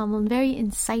 And very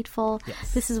insightful.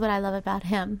 Yes. This is what I love about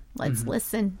him. Let's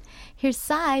listen. Here's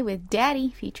Psy with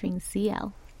Daddy featuring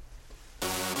CL.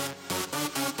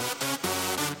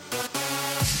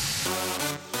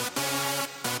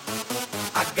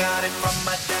 I got it from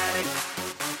my daddy.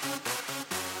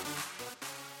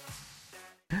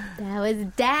 That was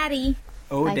Daddy.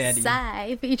 Oh, by Daddy.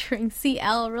 Psy featuring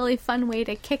CL. Really fun way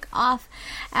to kick off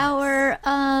our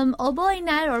Oh Boy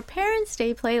Night or Parents'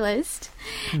 Day playlist.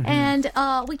 And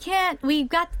we've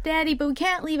got the daddy, but we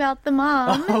can't leave out the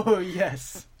mom. Oh,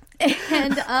 yes.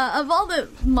 And of all the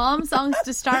mom songs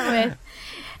to start with,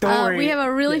 Don't worry. we have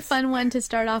a really fun one to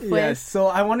start off with. Yes, so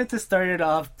I wanted to start it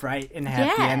off bright and happy.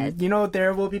 Yes. And,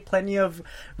 there will be plenty of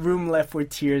room left for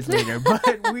tears later.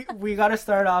 But we got to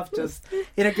start off just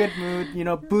in a good mood,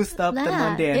 boost up the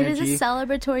Monday energy. It is a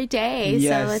celebratory day,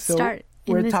 Yes, so let's start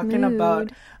in we're this talking mood.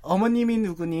 about 어머님이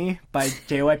누구니 by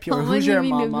JYP or Who's Your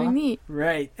어머님이 Mama. 누구니?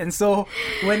 Right. And so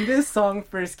when this song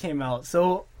first came out,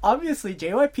 so obviously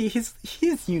JYP,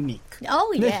 he's unique.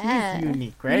 Oh, yeah. He's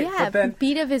unique, right? Yeah, but then,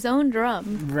 beat of his own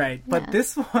drum. right. But Yeah.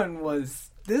 this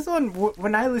one,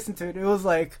 when I listened to it, it was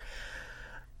like,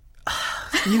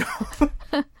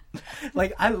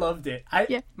 I loved it.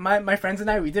 My friends and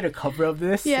I, we did a cover of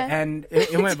this, and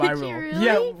it went Did viral. you really?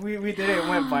 Yeah, we did it. It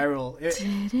went viral. Did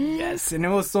it? Yes, and it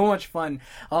was so much fun.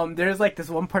 There's this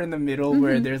one part in the middle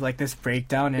where there's this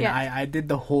breakdown, and I did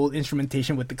the whole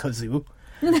instrumentation with the kazoo.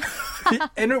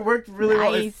 And it worked really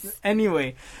well.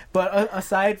 Anyway, but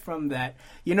aside from that,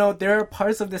 there are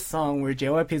parts of this song where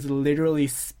JYP is literally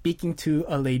speaking to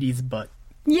a lady's butt.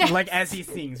 Yes. As he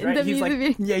sings, right? The He's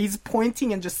music video. he's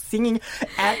pointing and just singing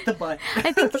at the butt.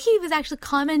 I think he was actually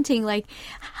commenting,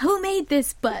 who made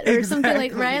this butt? Or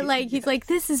something right? He's like,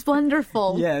 this is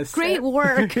wonderful. Yes. Great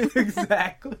work.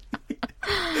 Exactly.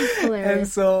 Hilarious. And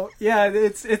so,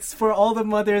 it's for all the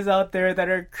mothers out there that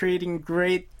are creating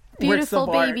great beautiful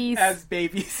works of babies. art as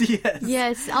babies. Yes.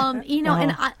 Yes. You know,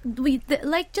 and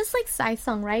just like Sai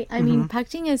Sung, right? I mean, Park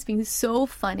Jin has been so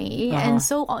funny and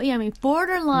so, I mean,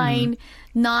 borderline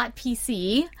not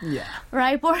PC. Yeah.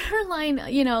 Right? Borderline,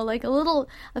 you know, like a little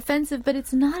offensive, but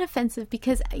it's not offensive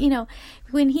because, you know,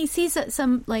 when he sees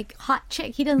some like hot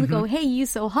chick, he doesn't go, "Hey, you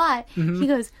so hot." He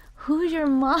goes, "Who's your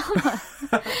mama?"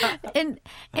 and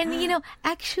you know,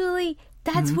 actually,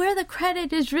 that's where the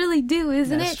credit is really due,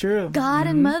 isn't That's it? true. God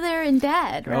and mother and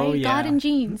dad, right? Oh, yeah. God and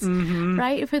genes,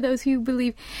 right? For those who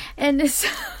believe. And it's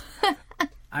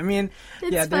I mean,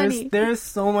 It's funny. there's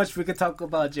so much we could talk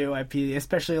about JYP,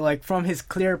 especially like from his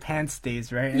clear pants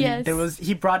days, right? And Yes.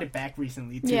 he brought it back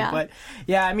recently too. Yeah. But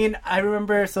yeah, I mean, I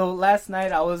remember, so last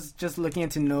night I was just looking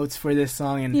into notes for this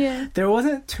song and there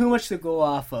wasn't too much to go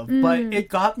off of, but it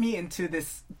got me into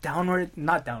this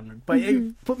not downward, but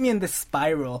it put me in this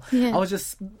spiral. Yeah. I was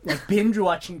just like binge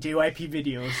watching JYP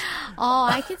videos. oh,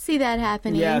 I could see that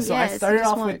happening. Yeah, so yes, I started just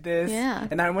off want- with this, Yeah.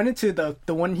 and I went into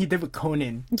the one he did with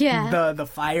Conan. Yeah. The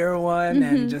fire one,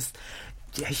 and just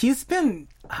he's been,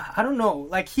 I don't know,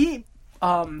 like he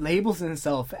labels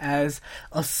himself as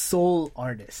a soul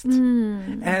artist,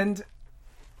 and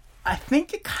I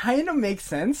think it kind of makes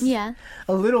sense. Yeah.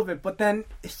 A little bit, but then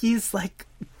he's like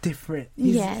different.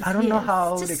 I don't know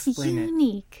how to just explain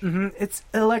unique. it. It's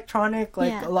electronic,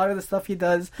 like Yeah. a lot of the stuff he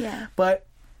does. Yeah. But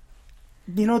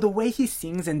you know, the way he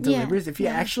sings and Yeah, delivers, if you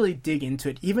yeah. actually dig into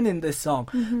it, even in this song,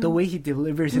 the way he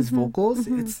delivers his vocals,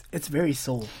 it's very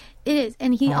soul. It is,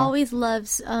 and he always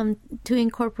loves to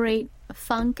incorporate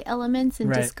funk elements and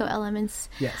Right. disco elements.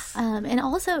 Yes. And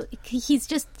also he's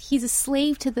a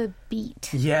slave to the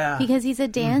beat. Yeah. Because he's a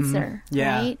dancer,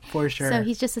 Yeah, right? for sure. So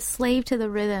he's just a slave to the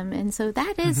rhythm, and so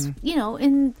that is, you know,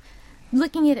 in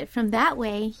looking at it from that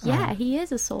way, yeah, he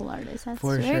is a soul artist. That's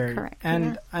For very sure. correct.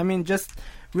 And yeah. I mean, just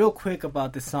real quick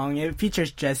about this song, it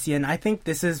features Jessie, and I think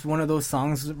this is one of those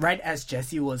songs right as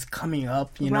Jessie was coming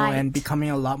up, you know, Right. and becoming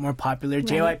a lot more popular.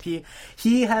 Right. JYP,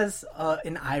 he has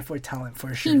an eye for talent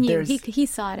for sure. He knew. There's- He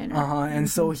saw it in her. And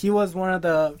so he was one of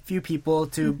the few people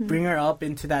to bring her up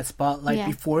into that spotlight Yeah.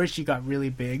 before she got really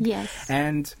big. Yes.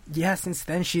 And yeah, since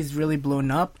then she's really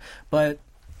blown up. But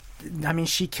I mean,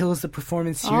 she kills the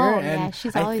performance here. Oh, and yeah,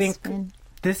 she's I always think been.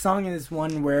 this song is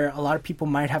one where a lot of people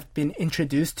might have been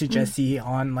introduced to Jessie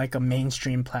on like a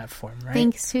mainstream platform, right?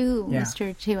 Thanks to Yeah.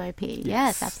 Mr. JYP.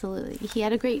 Yes. Yes, absolutely. He had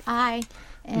a great eye,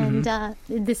 and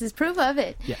this is proof of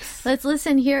it. Yes. Let's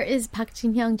listen. Here is Park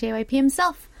Jin-hyung, JYP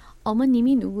himself.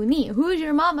 어머님이 누구니? Who's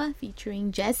Your Mama?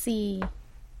 Featuring Jessie.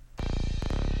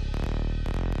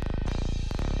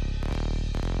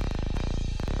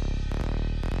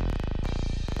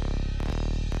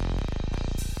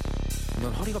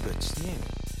 넌 허리가 몇이니?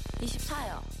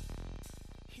 24요.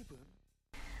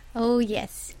 Oh,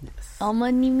 yes.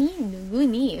 어머님이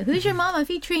누구니? Who's Your Mama?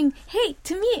 Featuring, hey,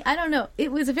 to me, I don't know.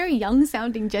 It was a very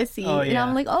young-sounding Jessie. Oh, And yeah.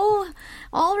 I'm like, oh,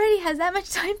 already has that much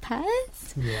time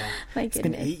passed? Yeah. My It's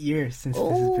been goodness. 8 years since this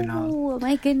has been out. Oh,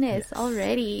 my goodness,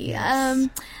 already. Yes.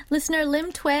 Listener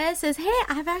Lim Twe says, hey,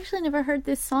 I've actually never heard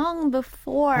this song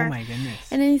before. Oh my goodness.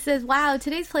 And then he says, wow,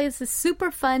 today's playlist is super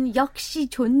fun. 역시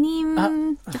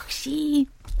조님. 역시.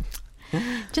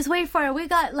 Just wait for it. We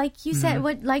got, like you said,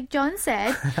 like John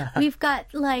said, we've got,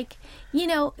 like, you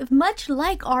know, much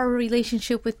like our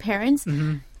relationship with parents,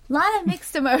 a lot of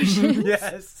mixed emotions.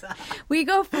 Yes. We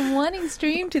go from one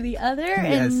extreme to the other,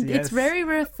 and yes. it's very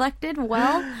reflected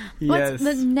well. What's Yes.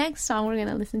 the next song we're going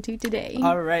to listen to today?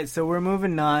 All right, so we're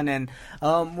moving on, and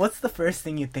what's the first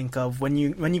thing you think of when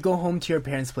you go home to your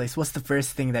parents' place? What's the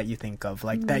first thing that you think of,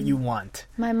 like that you want?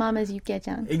 My mama's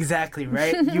육개장. Exactly,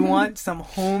 right? You want some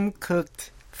home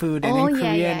cooked food, and Oh, in yeah,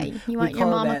 Korean, yeah. You we want your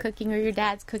call mama that, cooking or your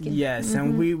dad's cooking. Yes,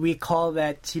 and we call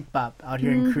that chipbap out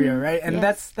here in Korea, right? And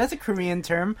Yes. that's a Korean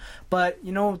term, but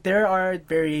you know there are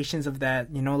variations of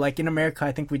that. You know, like in America,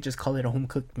 I think we just call it a home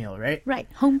cooked meal, right? Right,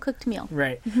 home cooked meal.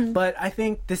 Right, but I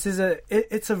think this is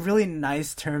it's a really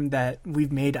nice term that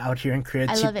we've made out here in Korea,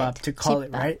 I love chipbap, it. to call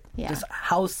it, Chipbap, right? yeah. Just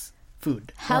house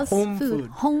food, or House home food.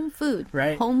 Home food.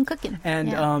 Right. Home cooking. and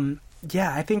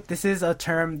yeah. I think this is a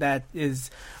term that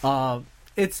is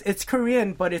it's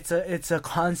Korean, but it's a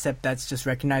concept that's just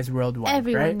recognized worldwide.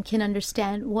 Everyone right? can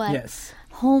understand what Yes.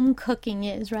 home cooking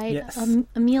is, right? Yes.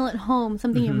 A meal at home,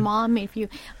 something your mom made for you.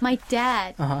 My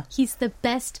dad, he's the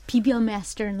best PBL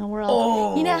master in the world.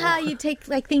 Oh. You know how you take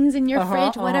like things in your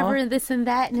fridge, whatever, this and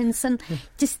that, and then some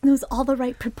just knows all the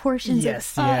right proportions.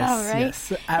 Yes, of, yes, right?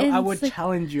 yes. I And would it's like,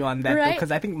 challenge you on that Right? because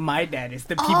I think my dad is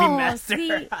the PB master.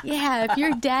 See, yeah, if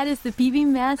your dad is the PB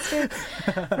master,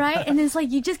 right? And it's like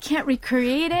you just can't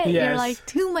recreate it. You're Yes. like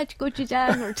too much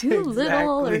gochujang or too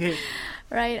little or Exactly.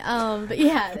 Right. But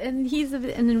yeah, and he's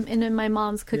in my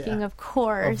mom's cooking, of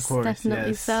course,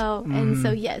 definitely yes. so. And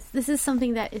so yes, this is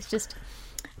something that is just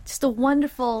a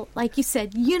wonderful, like you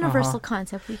said, universal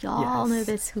concept. We all know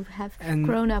this who have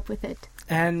grown up with it.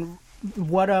 And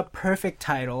what a perfect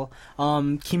title.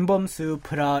 Kim Bum-soo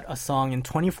put out a song in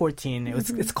 2014.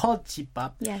 It's called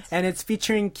집밥. Yes. And it's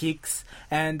featuring Geeks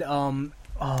and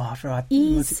I forgot.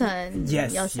 Isun.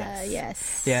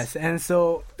 Yes. And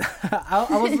so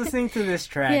I was listening to this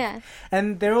track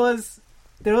and there was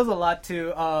a lot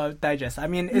to digest. I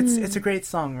mean, it's a great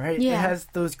song, right? Yeah. It has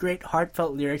those great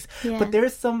heartfelt lyrics, but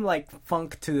there's some like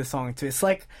funk to the song too. It's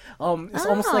like it's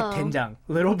almost like 된장,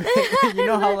 a little bit. You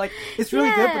know how like it's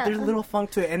really good, but there's a little funk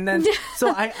to it. And then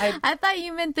so I thought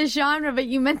you meant the genre, but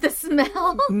you meant the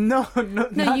smell. No,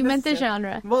 you meant the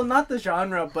genre. Well, not the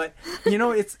genre, but you know,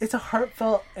 it's a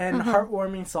heartfelt and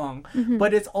heartwarming song,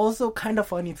 but it's also kind of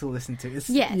funny to listen to.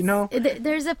 It's, you know,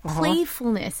 there's a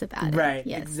playfulness about it. Right,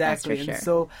 yes, exactly. That's for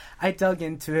sure. So I dug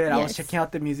into it. I was checking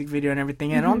out the music video and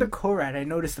everything. And on the co-write, I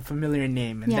noticed a familiar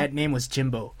name. And that name was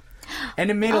Jimbo.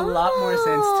 And it made a lot more sense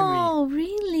to me. Oh,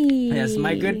 really? Yes,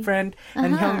 my good friend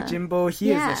and young Jimbo,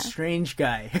 he is a strange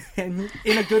guy. And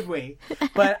in a good way.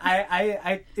 But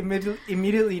I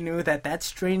immediately knew that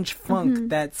strange funk,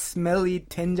 that smelly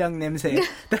된장 냄새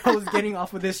that I was getting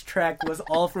off of this track was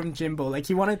all from Jimbo. Like,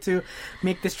 he wanted to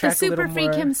make this track a little more... super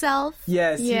freak himself.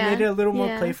 Yes, he made it a little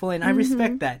more playful, and I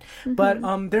respect that. But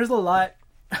there's a lot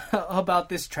about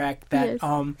this track that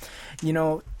you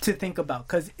know, to think about,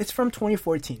 because it's from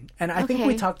 2014, and I think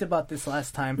we talked about this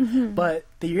last time, but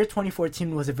the year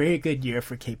 2014 was a very good year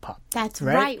for K-pop. That's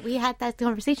right. We had that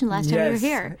conversation last time we were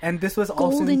here. And this was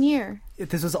also golden year.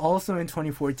 This was also in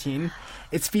 2014.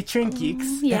 It's featuring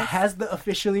Geeks. It has the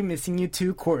officially missing you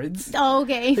 2 chords. Oh,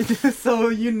 okay. So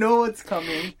you know it's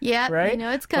coming. Yeah, right? You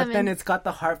know it's coming. But then it's got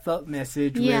the heartfelt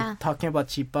message with talking about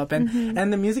집밥,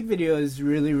 and the music video is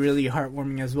really, really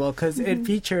heartwarming as well, because it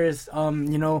features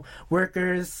you know,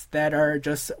 workers that are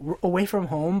just away from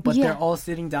home, but they're all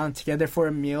sitting down together for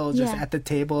a meal, just at the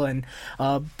table, and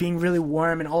being really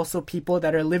warm, and also people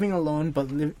that are living alone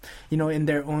but live, you know, in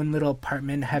their own little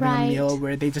apartment having a meal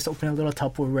where they just open a little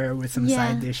Tupperware with some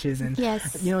side dishes, and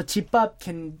you know, 집밥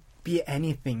can be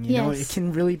anything, you know, it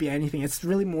can really be anything. It's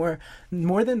really more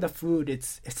than the food.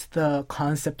 It's the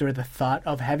concept or the thought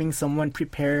of having someone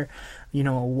prepare, you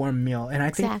know, a warm meal. And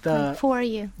I think for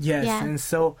you. Yes, and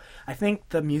so I think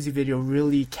the music video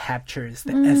really captures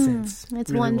the essence.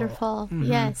 It's really wonderful. Well.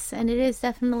 Yes, and it is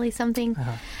definitely something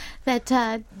that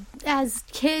as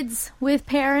kids with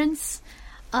parents,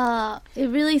 it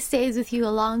really stays with you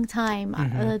a long time.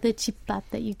 The 집밥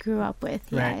that you grew up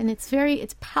with, and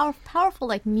it's powerful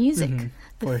like music,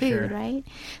 the for food, right?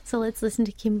 So let's listen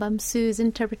to Kim Bum-soo's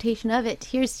interpretation of it.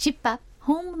 Here's 집밥,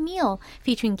 home meal,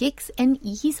 featuring Geeks and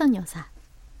이희선 여사.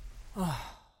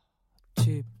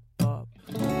 집밥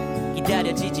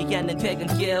기다려지지 않는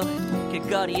퇴근길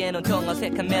길거리에 온통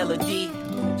어색한 멜로디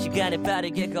시간을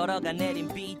빠르게 걸어가 내린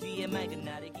비 뒤에 맑은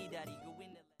나를 기다리고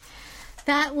있는.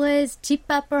 That was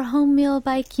집밥 or home meal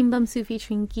by Kim Bum-soo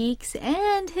featuring Geeks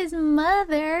and his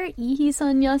mother,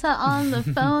 이희선 여사, on the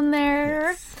phone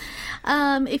there.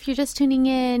 If you're just tuning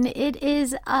in, it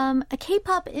is a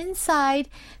K-pop Inside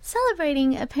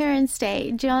celebrating a Parents'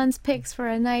 Day. John's picks for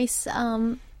a nice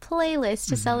playlist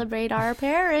to celebrate our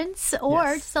parents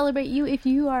or to celebrate you if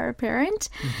you are a parent.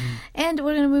 And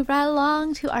we're going to move right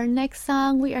along to our next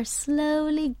song. We are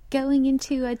slowly going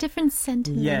into a different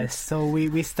sentiment. Yes, so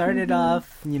we started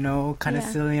off, you know, kind of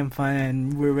silly and fun,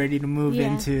 and we're ready to move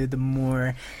into the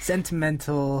more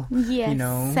sentimental, you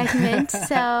know, segment.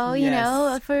 So, you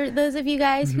know, for those of you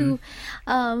guys who,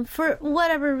 for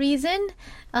whatever reason,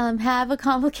 have a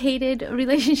complicated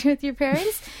relationship with your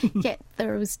parents, get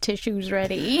those tissues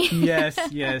ready. Yes.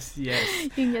 You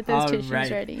can get those tissues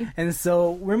ready. And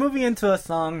so we're moving into a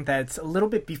song that's a little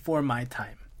bit before my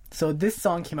time. So this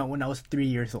song came out when I was 3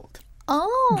 years old.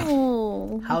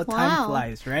 Oh, how time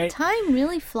flies, right? Time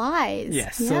really flies.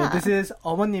 Yes. So this is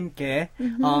어머님께,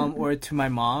 or To My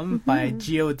Mom by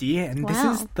G.O.D. And this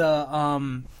is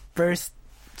the first.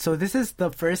 So this is the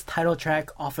first title track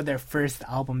off of their first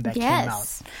album that came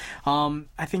out.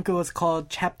 I think it was called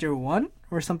Chapter 1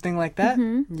 or something like that.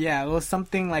 Yeah, it was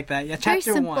something like that. Yeah,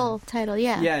 Chapter 1. Very simple title,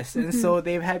 Yes, and so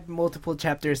they've had multiple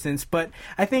chapters since. But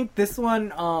I think this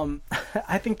one,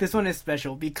 is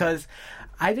special because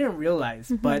I didn't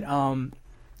realize, but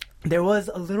there was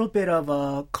a little bit of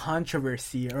a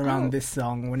controversy around this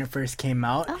song when it first came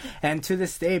out, and to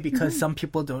this day, because some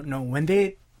people don't know, when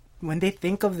they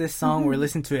think of this song or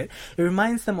listen to it, it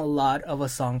reminds them a lot of a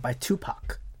song by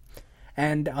Tupac.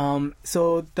 And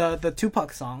so the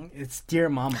Tupac song, it's Dear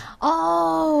Mama.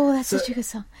 Oh, that's such a good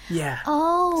song. Yeah.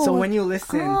 Oh. So when you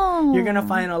listen, you're going to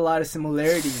find a lot of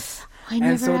similarities. I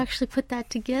never actually put that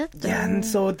together. Yeah, and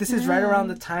so this is right around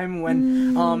the time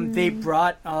when they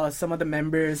brought some of the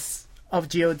members of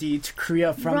G.O.D. to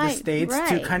Korea from the States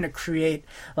to kind of create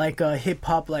like a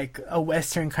hip-hop, like a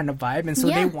Western kind of vibe. And so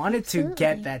they wanted to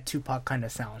get that Tupac kind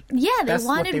of sound. Yeah, That's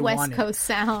what they wanted West Coast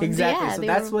sound. Exactly, Yeah, so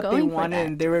that's what they wanted,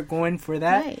 and they were going for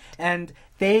that. Right. And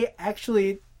they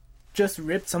actually just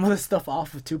ripped some of the stuff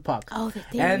off of Tupac. Oh,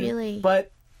 they really...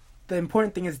 But the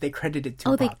important thing is they credited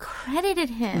Tupac. Oh, they credited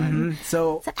him.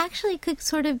 So actually it could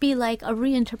sort of be like a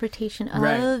reinterpretation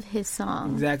of his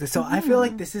song. Exactly. So I feel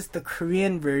like this is the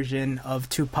Korean version of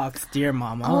Tupac's Dear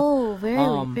Mama. Oh,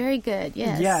 very good.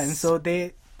 Yes. Yeah, and so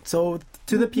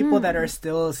to the people that are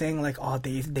still saying like, oh,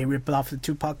 they ripped off the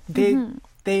Tupac,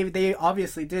 they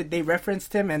obviously did. They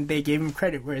referenced him and they gave him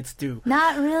credit where it's due.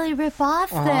 Not really rip off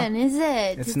then, is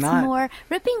it? It's not. More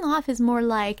ripping off is more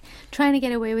like trying to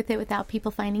get away with it without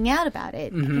people finding out about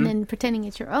it and then pretending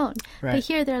it's your own. Right. But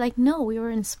here they're like, no, we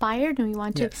were inspired and we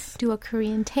want to do a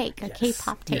Korean take, a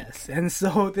K-pop take. Yes, and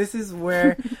so this is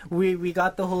where we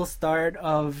got the whole start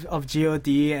of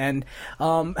G.O.D. and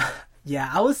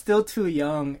yeah, I was still too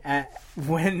young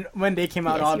when they came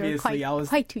out. Obviously, I was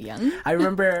quite too young. I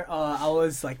remember I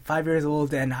was like 5 years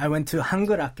old, and I went to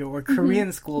Hangulakyo or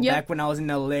Korean school back when I was in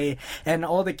LA, and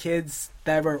all the kids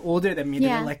that were older than me, they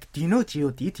were like, "Do you know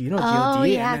G.O.D? Do you know G.O.D?" Oh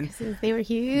yeah, because they were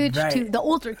huge too. The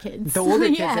older kids. The older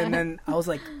kids, and then I was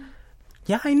like,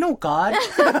 "Yeah, I know God."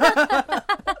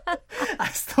 I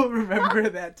still remember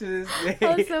that to this day.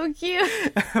 Oh, so cute.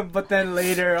 But then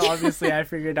later, obviously, I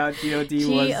figured out G.O.D.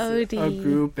 was a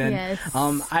group, and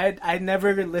I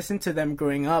never listened to them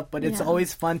growing up, but it's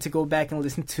always fun to go back and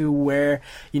listen to where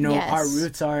our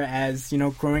roots are as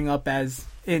growing up as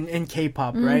in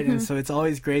K-pop, right? And so it's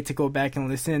always great to go back and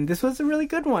listen. This was a really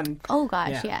good one. Oh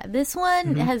gosh, yeah. This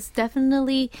one has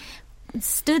definitely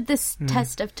stood this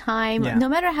test of time, no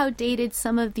matter how dated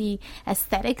some of the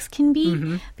aesthetics can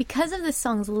be, because of the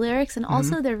song's lyrics and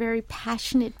also their very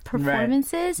passionate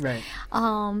performances. Right.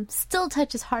 Still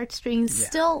touches heartstrings.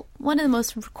 Still one of the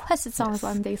most requested songs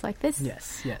on days like this.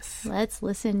 Yes. Let's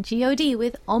listen. G.O.D.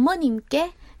 with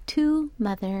어머님께 to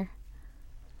Mother.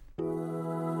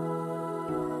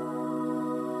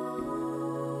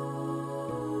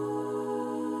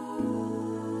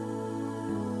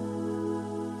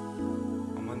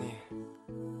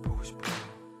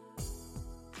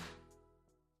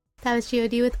 That was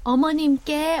G.O.D. with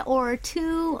어머님께 or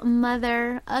To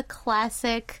Mother, a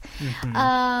classic.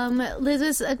 Liz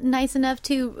was nice enough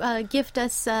to gift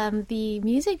us the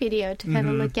music video to kind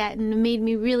of look at, and it made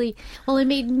me it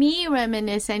made me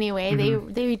reminisce anyway.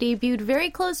 They debuted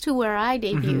very close to where I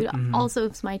debuted. Also,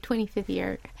 it's my 25th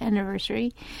year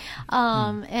anniversary.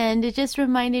 And it just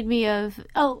reminded me of,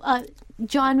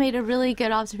 John made a really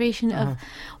good observation of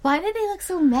why did they look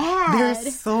so mad?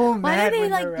 They're so mad. Why do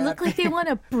they look like they want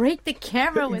to break the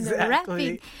camera when they're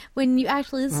rapping? When you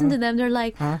actually listen to them, they're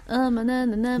like, na.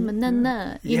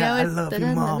 You know, I love you,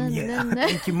 Mom. Yeah,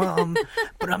 thank you, Mom.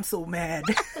 But I'm so mad.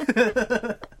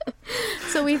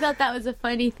 So we thought that was a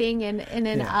funny thing, and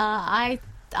then I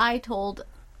told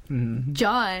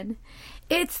John,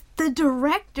 it's the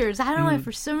directors. I don't know,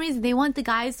 for some reason they want the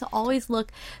guys to always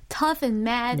look tough and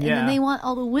mad, and then they want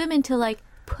all the women to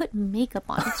put makeup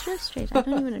on. It's just strange. I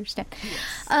don't even understand.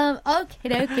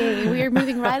 Okay. We are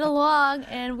moving right along,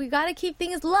 and we got to keep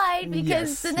things light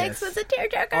because the next one's a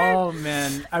tearjerker. Oh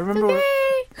man, I remember.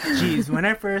 Geez, when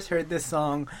I first heard this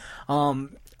song, this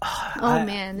song,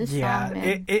 man.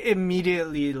 It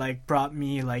immediately brought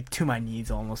me to my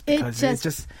knees almost, because it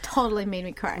just totally made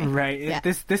me cry. Right.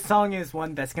 This song is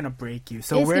one that's gonna break you.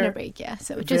 So it's gonna break you.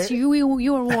 So just you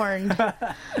were warned.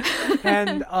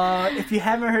 And if you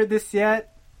haven't heard this yet,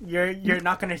 you're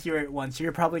not gonna hear it once.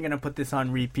 You're probably gonna put this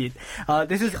on repeat.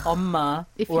 This is 엄마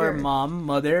or Mom,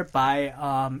 Mother by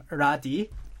Radi.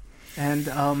 And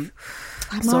I'm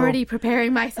already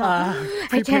preparing myself.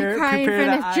 I can't cry in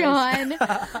front of John.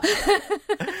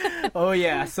 Oh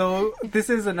yeah, so this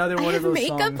is another one of those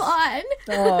songs. I have makeup on.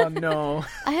 Oh no.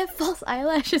 I have false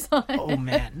eyelashes on. Oh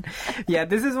man. Yeah,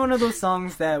 this is one of those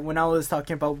songs that when I was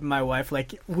talking about with my wife,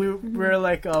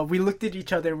 we looked at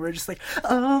each other and we're just like,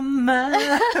 oh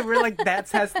my. We're like, that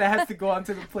has to go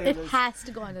onto the playlist. It has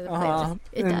to go onto the playlist.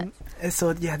 It does.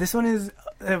 So yeah, this one is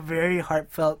a very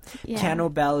heartfelt piano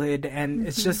ballad, and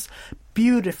it's just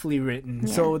beautifully written.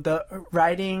 Yeah. So the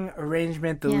writing,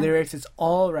 arrangement, the lyrics, it's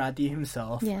all Radi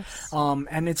himself. Yes.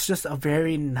 And it's just a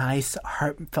very nice,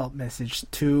 heartfelt message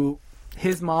to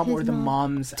his mom or the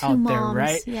moms Two out there, moms,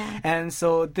 right? yeah. And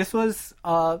so this was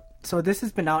so this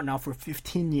has been out now for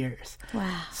 15 years. Wow.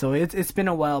 So it's been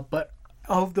a while, but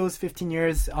of those 15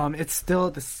 years, it's still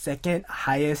the second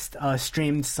highest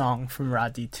streamed song from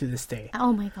Radi to this day.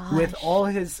 Oh my gosh. With all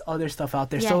his other stuff out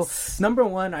there. Yes. So number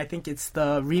one, I think it's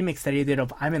the remix that he did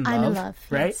of I'm in Love. I'm in Love,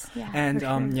 right? yes. Yeah, and for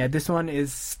sure. yeah, this one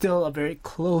is still a very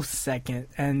close second.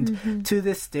 And to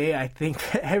this day, I think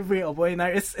every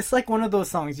어버이날, it's like one of those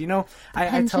songs, you know. I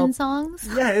Pension tell songs?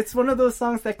 Yeah, it's one of those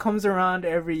songs that comes around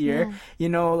every year. Yeah. You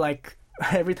know, like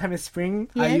every time it's spring,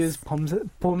 I Yes. use 봄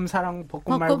사랑 벚꽃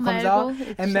벚꽃 말고 comes out,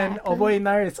 말고, and then exactly.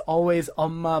 어버이날 it's always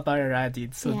엄마 by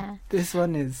Radid. So Yeah. this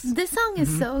one is This song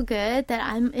is so good that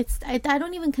I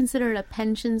don't even consider it a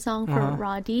pension song for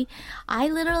Roddy.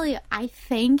 I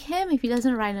thank him if he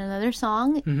doesn't write another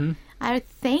song. I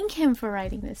thank him for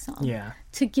writing this song. Yeah.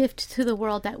 To gift to the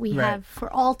world that we Right. have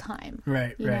for all time.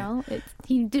 Right, You right. know,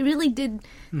 really did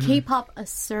K-pop a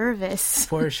service.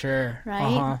 For sure.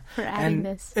 Right? For adding and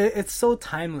this. It's so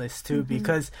timeless too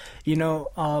because, you know,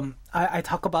 I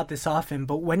talk about this often,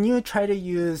 but when you try to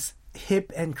use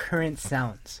hip and current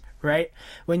sounds, right?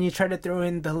 When you try to throw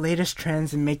in the latest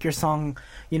trends and make your song,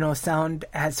 you know, sound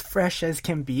as fresh as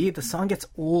can be, the song gets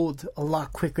old a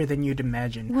lot quicker than you'd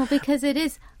imagine. Well, because it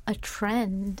is a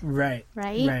trend. Right.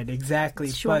 Right? Right, exactly.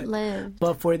 It's short-lived.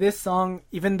 But for this song,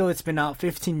 even though it's been out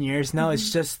 15 years now,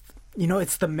 it's just, you know,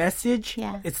 it's the message,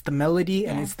 Yeah. it's the melody,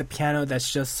 and Yeah. it's the piano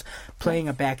that's just playing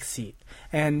a backseat.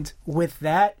 And with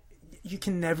that, you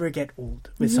can never get old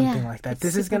with something Yeah, like that. it's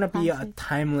This is super going to be a classic.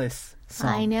 timeless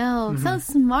song. I know. So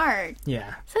smart.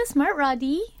 Yeah. So smart,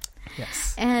 Roddy.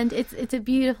 Yes. And it's a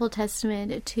beautiful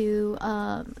testament to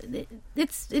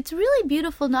it's really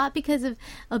beautiful, not because of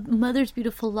a mother's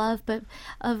beautiful love, but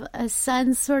of a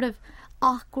son's sort of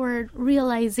awkward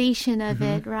realization of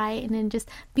it, right? And then just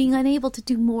being unable to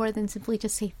do more than simply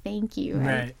just say thank you, right?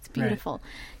 Right, It's beautiful.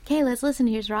 Okay, let's listen.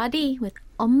 Here's Roddy with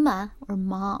엄마 or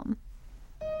mom.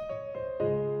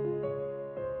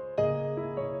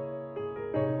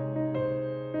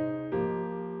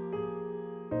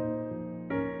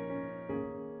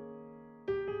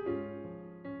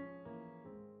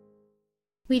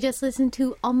 We just listened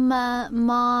to 엄마,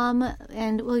 Mom,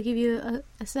 and we'll give you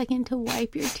a second to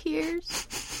wipe your tears.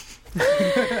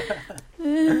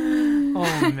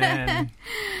 Oh, man.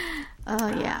 Oh,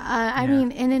 yeah. I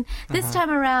mean, and then this time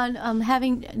around,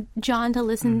 having John to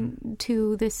listen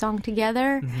to this song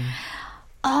together,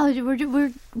 we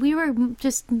were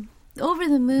just over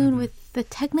the moon with the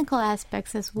technical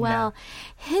aspects as well.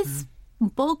 His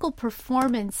vocal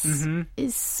performance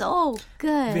is so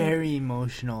good. Very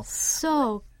emotional.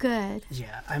 So good.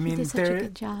 Yeah, I mean, did such a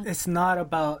good job. it's not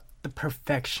about the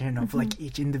perfection of like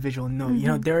each individual note. You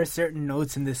know, there are certain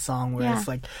notes in this song where it's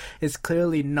like it's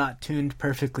clearly not tuned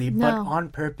perfectly, but No. on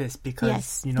purpose because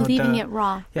Yes, you know leaving it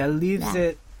raw. Yeah, leaves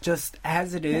Yeah. it just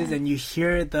as it is, and you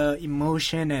hear the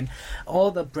emotion and all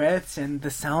the breaths and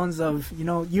the sounds of, you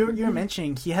know, you're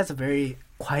mentioning he has a very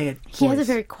quiet voice. He has a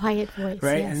very quiet voice,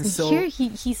 Right, yes. and And so- here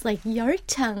he's like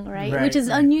열창, right? Right, Which is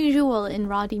right. unusual in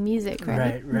Roddy music,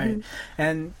 right? Right.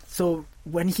 And so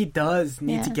when he does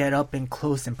need to Yeah. get up and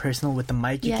close and personal with the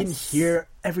mic, you can Yes. hear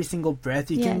every single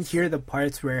breath. You can Yes. hear the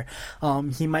parts where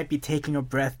he might be taking a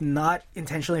breath, not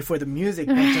intentionally for the music,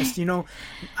 but just, you know,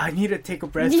 I need to take a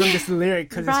breath from this lyric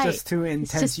because Right. it's just too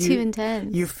intense. It's just too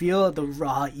intense. You feel the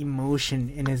raw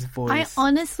emotion in his voice. I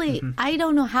honestly, I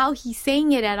don't know how he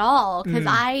sang it at all because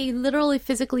I literally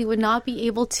physically would not be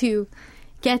able to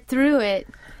get through it.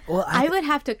 Well, I would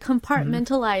have to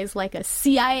compartmentalize like a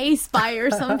CIA spy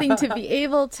or something to be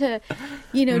able to,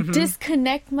 you know,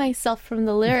 disconnect myself from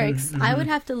the lyrics. I would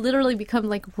have to literally become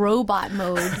like robot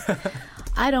mode.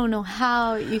 I don't know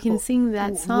how you can sing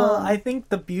that song. Well, I think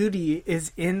the beauty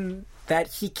is in that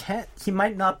he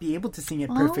might not be able to sing it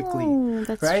perfectly. Oh,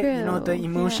 that's right? true. You know, the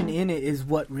emotion Yeah. in it is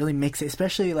what really makes it,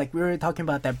 especially like we were talking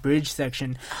about that bridge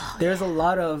section. There's a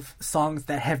lot of songs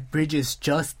that have bridges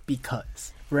just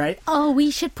because, right? Oh,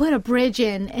 we should put a bridge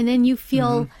in, and then you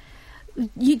feel,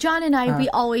 John and I, we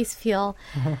always feel,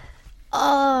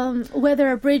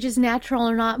 whether a bridge is natural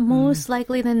or not. Most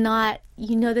likely than not,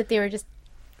 you know that they were just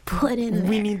put in there.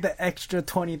 We need the extra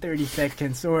 20, 30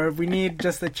 seconds, or we need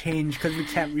just a change because we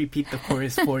can't repeat the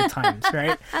chorus 4 times,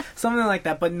 right? Something like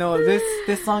that. But no,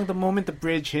 this song, the moment the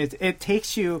bridge hits, it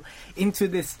takes you into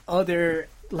this other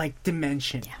like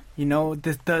dimension. You know,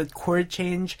 the chord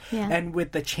change, and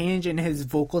with the change in his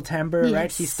vocal timbre,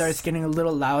 right? He starts getting a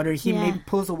little louder. He maybe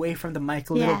pulls away from the mic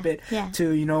a little bit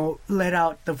to, you know, let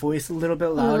out the voice a little bit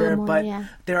louder. More, but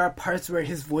there are parts where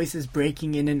his voice is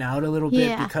breaking in and out a little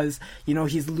bit because, you know,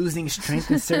 he's losing strength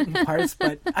in certain parts.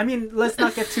 But, I mean, let's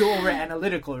not get too over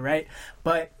analytical, right?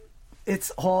 But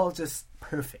it's all just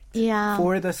perfect. Yeah.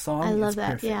 For the song, I love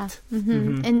that. Perfect. Yeah.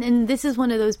 And this is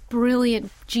one of those brilliant,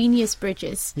 genius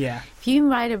bridges. Yeah. If you can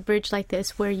write a bridge like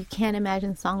this where you can't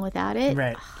imagine a song without it,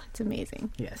 right. It's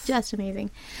amazing. Yes. Just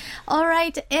amazing. All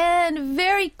right. And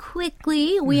very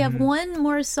quickly, we have one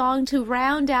more song to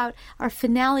round out our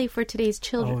finale for today's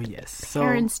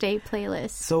Parents' Day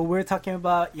playlist. So we're talking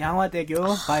about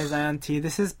양화대교 by Zion T.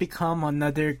 This has become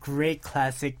another great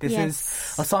classic. This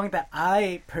is a song that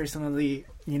I personally,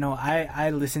 you know, I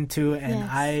listen to and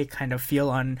I kind of feel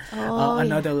on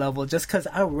another level just because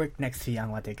I work next to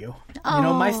양화대교. You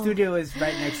know, my studio is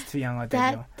right next to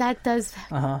양화대교. That does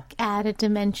add a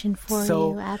dimension for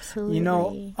you, absolutely.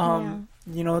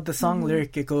 You know, the song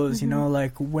lyric, it goes, you know,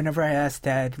 like, whenever I asked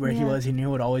Dad where he was, he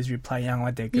would always reply,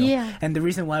 양화대교. Yeah. And the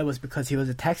reason why was because he was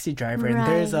a taxi driver. And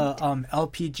there's a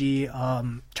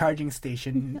LPG charging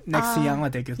station next to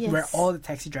양화대교 where all the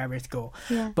taxi drivers go.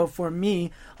 Yeah. But for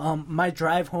me, my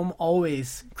drive home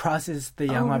always crosses the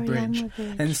Yanghwa Bridge.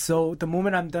 And so the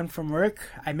moment I'm done from work,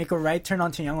 I make a right turn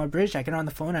onto Yanghwa Bridge. I get on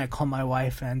the phone and I call my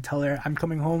wife and tell her, I'm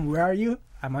coming home. Where are you?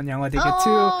 I'm on 양화대교 too.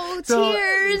 Oh,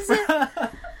 tears!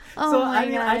 So, I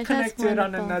mean, I connect to it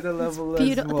on another level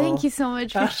as well. Thank you so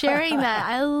much for sharing that.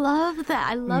 I love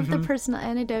that. I love the personal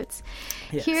anecdotes.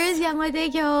 Yes. Here's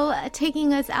양화대교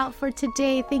taking us out for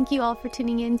today. Thank you all for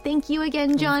tuning in. Thank you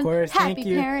again, John. Of course, Happy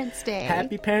Parents' Day.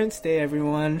 Happy Parents' Day,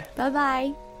 everyone.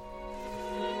 Bye-bye.